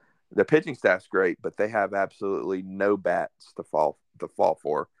imagination. The pitching staff's great, but they have absolutely no bats to fall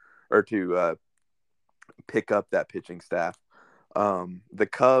for or to pick up that pitching staff. The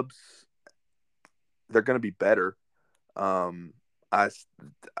Cubs, they're going to be better. You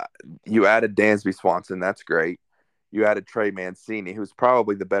added Dansby Swanson. That's great. You added Trey Mancini, who's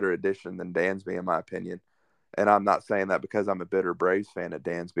probably the better addition than Dansby, in my opinion. And I'm not saying that because I'm a bitter Braves fan of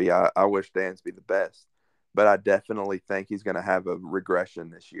Dansby. I wish Dansby the best. But I definitely think he's going to have a regression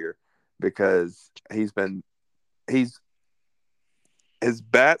this year because his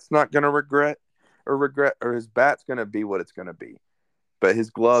bat's not going to regret, or his bat's going to be what it's going to be. But his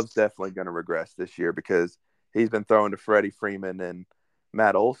glove's definitely going to regress this year because he's been throwing to Freddie Freeman and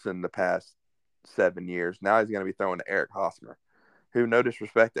Matt Olson the past 7 years. Now he's going to be throwing to Eric Hosmer, who, no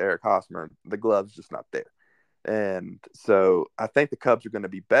disrespect to Eric Hosmer, the glove's just not there. And so I think the Cubs are going to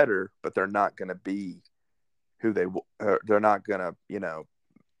be better, but they're not going to be they're not going to,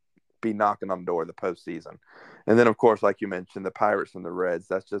 be knocking on the door of the postseason. And then, of course, like you mentioned, the Pirates and the Reds,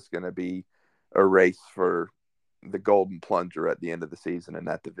 that's just going to be a race for the golden plunger at the end of the season in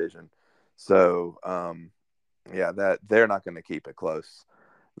that division. So, that they're not going to keep it close.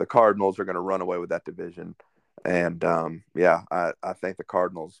 The Cardinals are going to run away with that division. And, I think the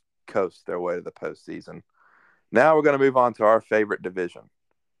Cardinals coast their way to the postseason. Now we're going to move on to our favorite division.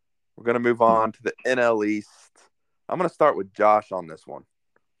 We're going to move on to the NL East. I'm going to start with Josh on this one.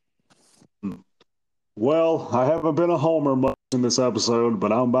 Well, I haven't been a homer much in this episode,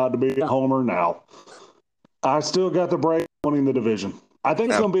 but I'm about to be a homer now. I still got the Braves winning the division. I think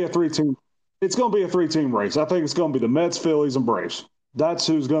it's going to be a three-team. It's going to be a three-team race. I think it's going to be the Mets, Phillies, and Braves. That's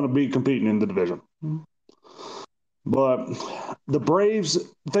who's going to be competing in the division. But the Braves,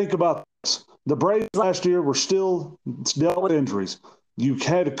 think about this. The Braves last year were still dealt with injuries. You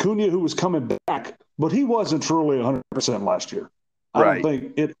had Acuna who was coming back, but he wasn't truly 100% last year. I don't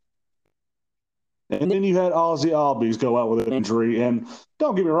think it. And then you had Ozzie Albies go out with an injury. And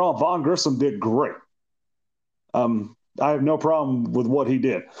don't get me wrong, Vaughn Grissom did great. I have no problem with what he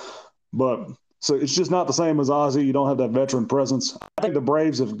did. But so it's just not the same as Ozzie. You don't have that veteran presence. I think the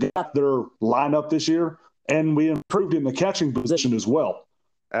Braves have got their lineup this year, and we improved in the catching position as well.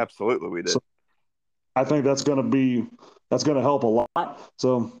 Absolutely, we did. So I think that's going to help a lot.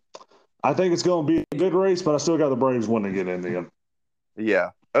 So I think it's going to be a good race, but I still got the Braves winning it in the end. Yeah.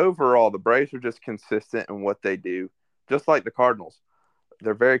 Overall, the Braves are just consistent in what they do, just like the Cardinals.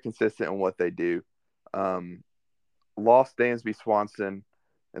 They're very consistent in what they do. Lost Dansby Swanson.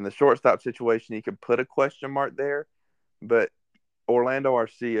 In the shortstop situation, you could put a question mark there, but Orlando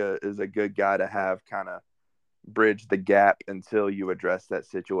Arcia is a good guy to have kind of bridge the gap until you address that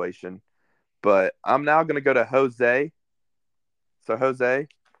situation. But I'm now going to go to Jose. So, Jose,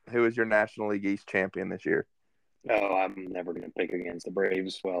 who is your National League East champion this year? Oh, I'm never going to pick against the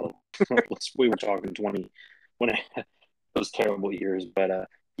Braves. Well, we were talking 20 when those terrible years, but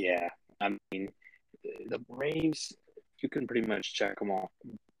yeah, I mean, the Braves, you can pretty much check them all,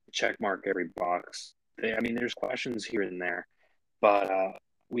 check mark every box. There's questions here and there, but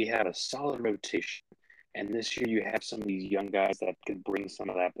we have a solid rotation. And this year you have some of these young guys that could bring some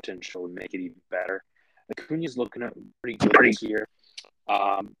of that potential and make it even better. Acuna's looking at pretty good this year.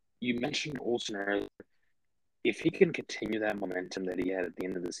 You mentioned Olsen earlier. If he can continue that momentum that he had at the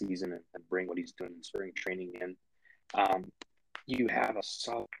end of the season and bring what he's doing in spring training in, you have a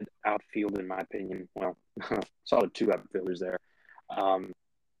solid outfield, in my opinion. Well, solid two outfielders there. I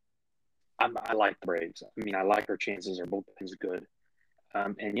like the Braves. I like our chances. Our bullpen's good.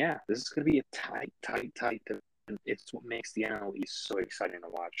 And yeah, this is going to be a tight. It's what makes the NL East so exciting to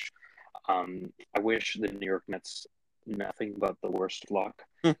watch. I wish the New York Mets nothing but the worst luck.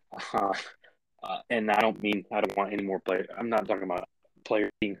 And I don't want any more players. I'm not talking about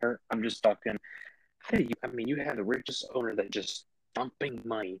players being hurt. I'm just talking, you have the richest owner that just dumping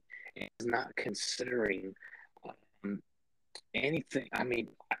money and is not considering anything.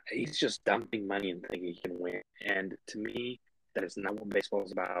 He's just dumping money and thinking he can win. And to me, that is not what baseball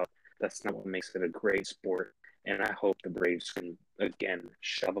is about. That's not what makes it a great sport. And I hope the Braves can, again,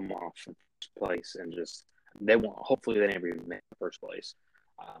 shove them off in first place and hopefully they never even make the first place.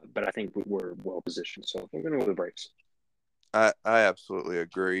 But I think we're well positioned. So we're going to go with the Braves. I absolutely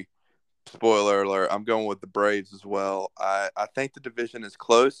agree. Spoiler alert, I'm going with the Braves as well. I think the division is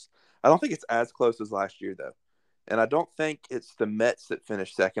close. I don't think it's as close as last year, though. And I don't think it's the Mets that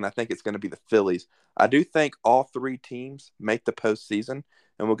finish second. I think it's going to be the Phillies. I do think all three teams make the postseason,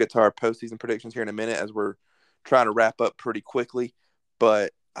 and we'll get to our postseason predictions here in a minute as we're trying to wrap up pretty quickly.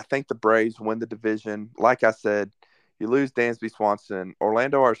 But I think the Braves win the division. Like I said, you lose Dansby Swanson.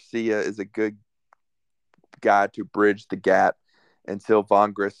 Orlando Arcia is a good guy to bridge the gap until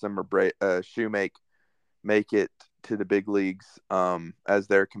Vaughn Grissom or Shoemake make it to the big leagues as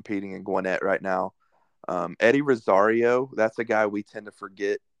they're competing in Gwinnett right now. Eddie Rosario, that's a guy we tend to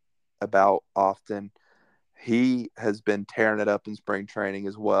forget about often. He has been tearing it up in spring training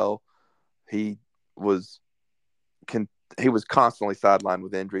as well. He was constantly sidelined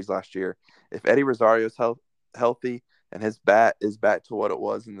with injuries last year. If Eddie Rosario's healthy and his bat is back to what it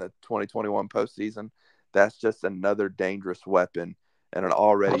was in the 2021 postseason, that's just another dangerous weapon in an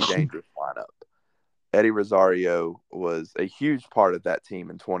already dangerous lineup. Eddie Rosario was a huge part of that team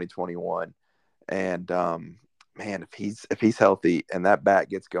in 2021. And man, if he's healthy and that bat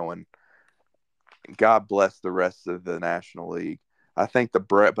gets going, God bless the rest of the National League. I do think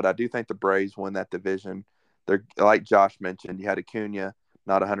the Braves win that division. They're like Josh mentioned. You had Acuna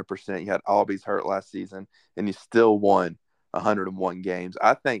not 100%. You had Albies hurt last season, and you still won 101 games.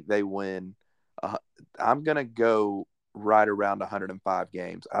 I think they win. I'm gonna go right around 105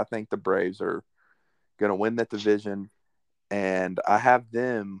 games. I think the Braves are gonna win that division, and I have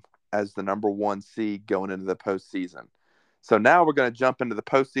them as the number one seed going into the postseason. So now we're going to jump into the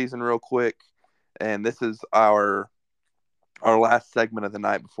postseason real quick. And this is our last segment of the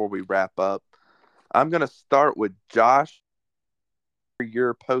night before we wrap up. I'm going to start with Josh for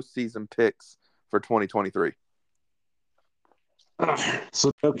your postseason picks for 2023.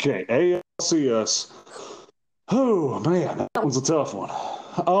 So, okay, ALCS. Oh, man, that one's a tough one.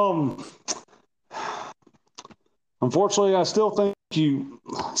 Unfortunately, I still think you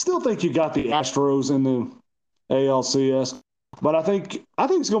got the Astros in the ALCS, but I think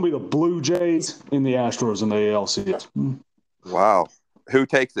it's going to be the Blue Jays in the Astros in the ALCS. Wow, who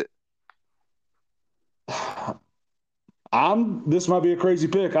takes it? This might be a crazy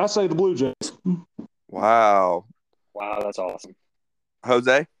pick. I say the Blue Jays. Wow, that's awesome.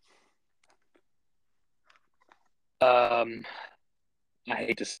 Jose? I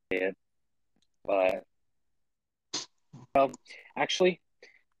hate to say it, but actually,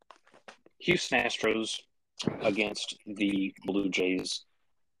 Houston Astros against the Blue Jays.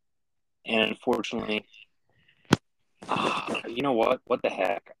 And unfortunately, you know what? What the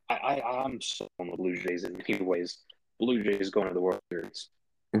heck? I'm so on the Blue Jays in many ways. Blue Jays going to the World Series.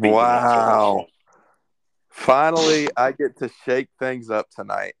 Wow. Finally, I get to shake things up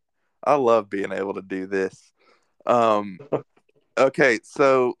tonight. I love being able to do this. Okay,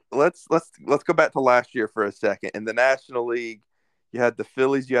 so let's go back to last year for a second. In the National League, you had the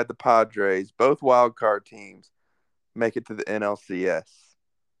Phillies, you had the Padres, both wild card teams make it to the NLCS.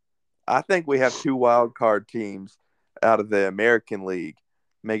 I think we have two wild card teams out of the American League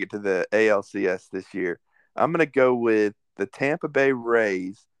make it to the ALCS this year. I'm going to go with the Tampa Bay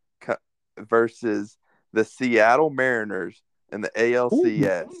Rays versus the Seattle Mariners in the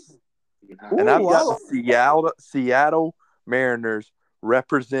ALCS. And I've got the Seattle Mariners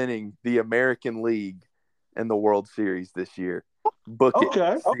representing the American League in the World Series this year. Book it.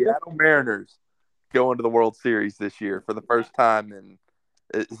 Seattle Mariners going to the World Series this year for the first time in.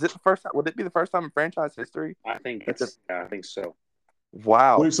 Is it the first time? Would it be the first time in franchise history? I think so.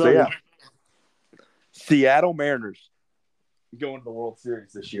 Wow. So yeah, Seattle Mariners going to the World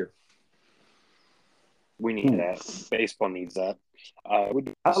Series this year. We need that. Baseball needs that.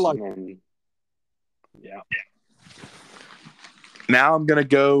 Yeah. Now I'm gonna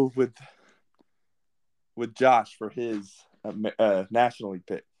go with Josh for his National League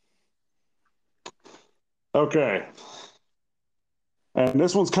pick. Okay. And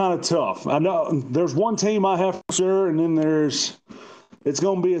this one's kind of tough. I know there's one team I have for sure, and then it's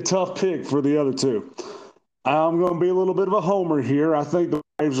going to be a tough pick for the other two. I'm going to be a little bit of a homer here. I think the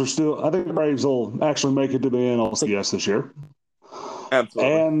Braves will actually make it to the NLCS this year.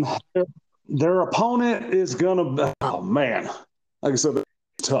 Absolutely. And their opponent is going to, oh man, like I said,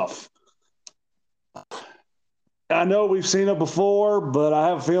 it's tough. I know we've seen it before, but I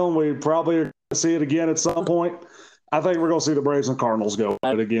have a feeling we probably are going to see it again at some point. I think we're going to see the Braves and Cardinals go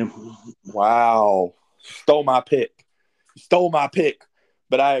at it again. Wow. Stole my pick.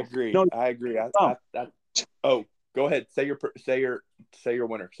 But I agree. No, I agree. Oh, go ahead. Say your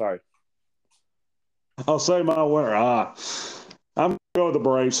winner. Sorry. I'll say my winner. I'm going to go with the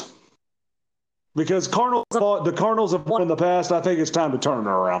Braves. Because the Cardinals have won in the past. I think it's time to turn it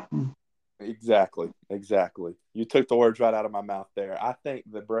around. Exactly. You took the words right out of my mouth there. I think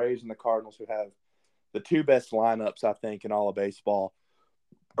the Braves and the Cardinals, who have the two best lineups, I think, in all of baseball,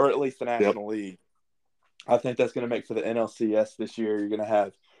 or at least the National League. I think that's going to make for the NLCS this year. You're going to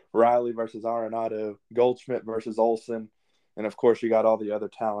have Riley versus Arenado, Goldschmidt versus Olsen, and, of course, you got all the other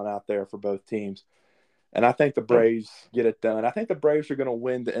talent out there for both teams. And I think the Braves get it done. I think the Braves are going to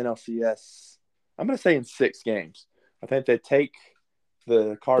win the NLCS, I'm going to say in 6 games. I think they take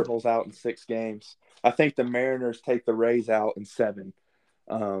the Cardinals out in 6 games. I think the Mariners take the Rays out in 7.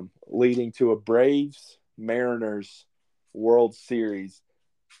 Leading to a Braves-Mariners World Series.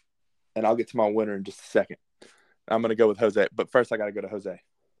 And I'll get to my winner in just a second. I'm going to go with Jose. But first, I got to go to Jose.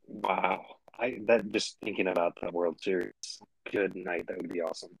 Wow. Just thinking about the World Series, good night. That would be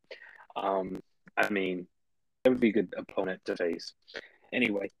awesome. That would be a good opponent to face.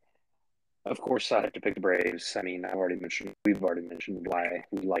 Anyway, of course, I have to pick the Braves. we've already mentioned why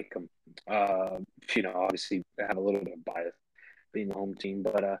we like them. Obviously, I have a little bit of bias being the home team,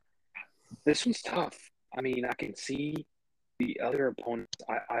 but this one's tough. I can see the other opponents.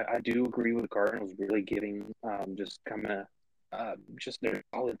 I do agree with the Cardinals really giving just their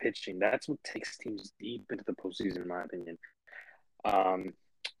solid pitching. That's what takes teams deep into the postseason, in my opinion.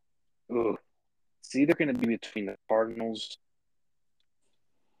 It's either going to be between the Cardinals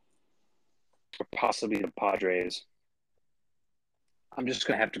or possibly the Padres. I'm just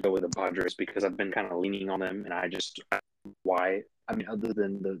going to have to go with the Padres because I've been kind of leaning on them, and other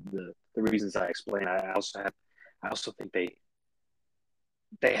than the reasons I explained, I also think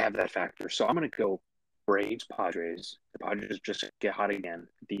they have that factor. So I'm going to go Braves, Padres. The Padres just get hot again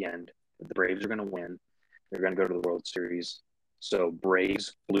at the end. The Braves are going to win. They're going to go to the World Series. So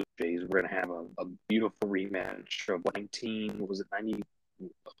Braves, Blue Jays, we're going to have a beautiful rematch of 90? Was it 90?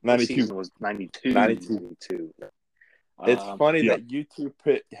 92. Season was 92. 92. It's funny that you two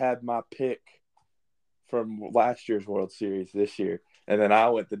had my pick from last year's World Series this year, and then I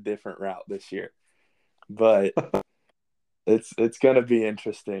went the different route this year. But it's going to be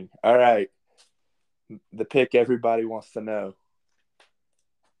interesting. All right. The pick everybody wants to know.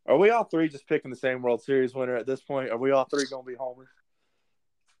 Are we all three just picking the same World Series winner at this point? Are we all three going to be homers?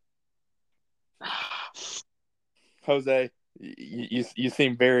 Jose, you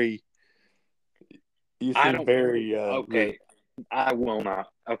seem very... okay. I will not.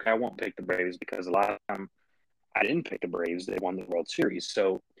 Okay, I won't pick the Braves because a lot of time I didn't pick the Braves. They won the World Series.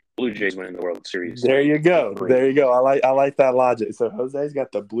 So Blue Jays winning the World Series. There you go. There you go. I like that logic. So Jose's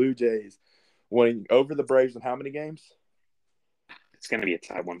got the Blue Jays winning over the Braves in how many games? It's going to be a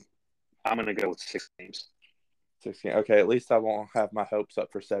tight one. I'm going to go with 6 games. 6 games. Okay, at least I won't have my hopes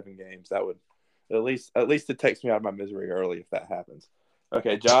up for 7 games. That would at least it takes me out of my misery early if that happens.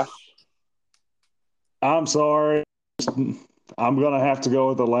 Okay, Josh. I'm sorry. I'm going to have to go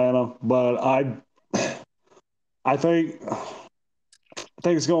with Atlanta, but I think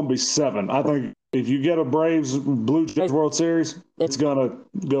it's going to be 7. I think if you get a Braves Blue Jays World Series, it's going to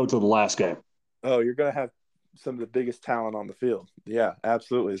go to the last game. Oh, you're going to have some of the biggest talent on the field. Yeah,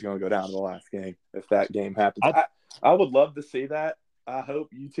 absolutely. It's going to go down to the last game if that game happens. I would love to see that. I hope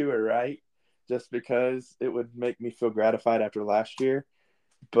you two are right, just because it would make me feel gratified after last year.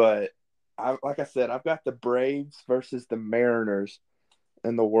 But like I said, I've got the Braves versus the Mariners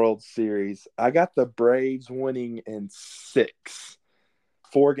in the World Series. I got the Braves winning in 6.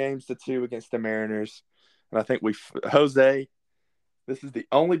 4-2 against the Mariners. And I think Jose, this is the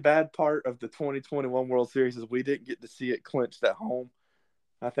only bad part of the 2021 World Series is we didn't get to see it clinched at home.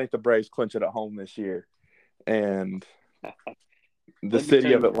 I think the Braves clinch it at home this year. And the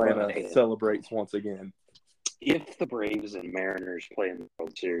city of Atlanta celebrates once again. If the Braves and Mariners play in the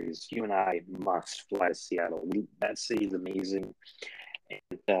World Series, you and I must fly to Seattle. That city's amazing.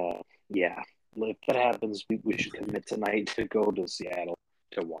 And, yeah, if that happens, we should commit tonight to go to Seattle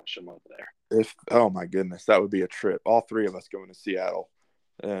to watch them over there. Oh my goodness, that would be a trip. All 3 of us going to Seattle.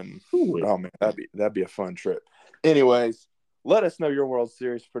 And oh man, that'd be a fun trip. Anyways, let us know your World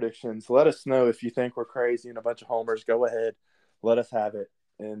Series predictions. Let us know if you think we're crazy and a bunch of homers. Go ahead. Let us have it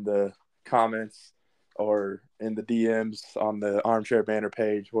in the comments or in the DMs on the Armchair Banter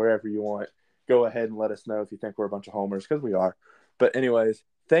page, wherever you want. Go ahead and let us know if you think we're a bunch of homers, because we are. But anyways,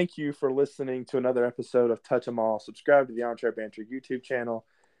 thank you for listening to another episode of Touch 'Em All. Subscribe to the Armchair Banter YouTube channel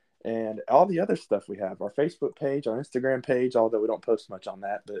and all the other stuff we have. Our Facebook page, our Instagram page, although we don't post much on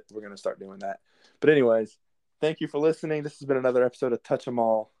that, but we're going to start doing that. But anyways, thank you for listening. This has been another episode of Touch 'Em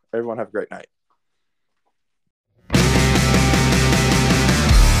All. Everyone have a great night.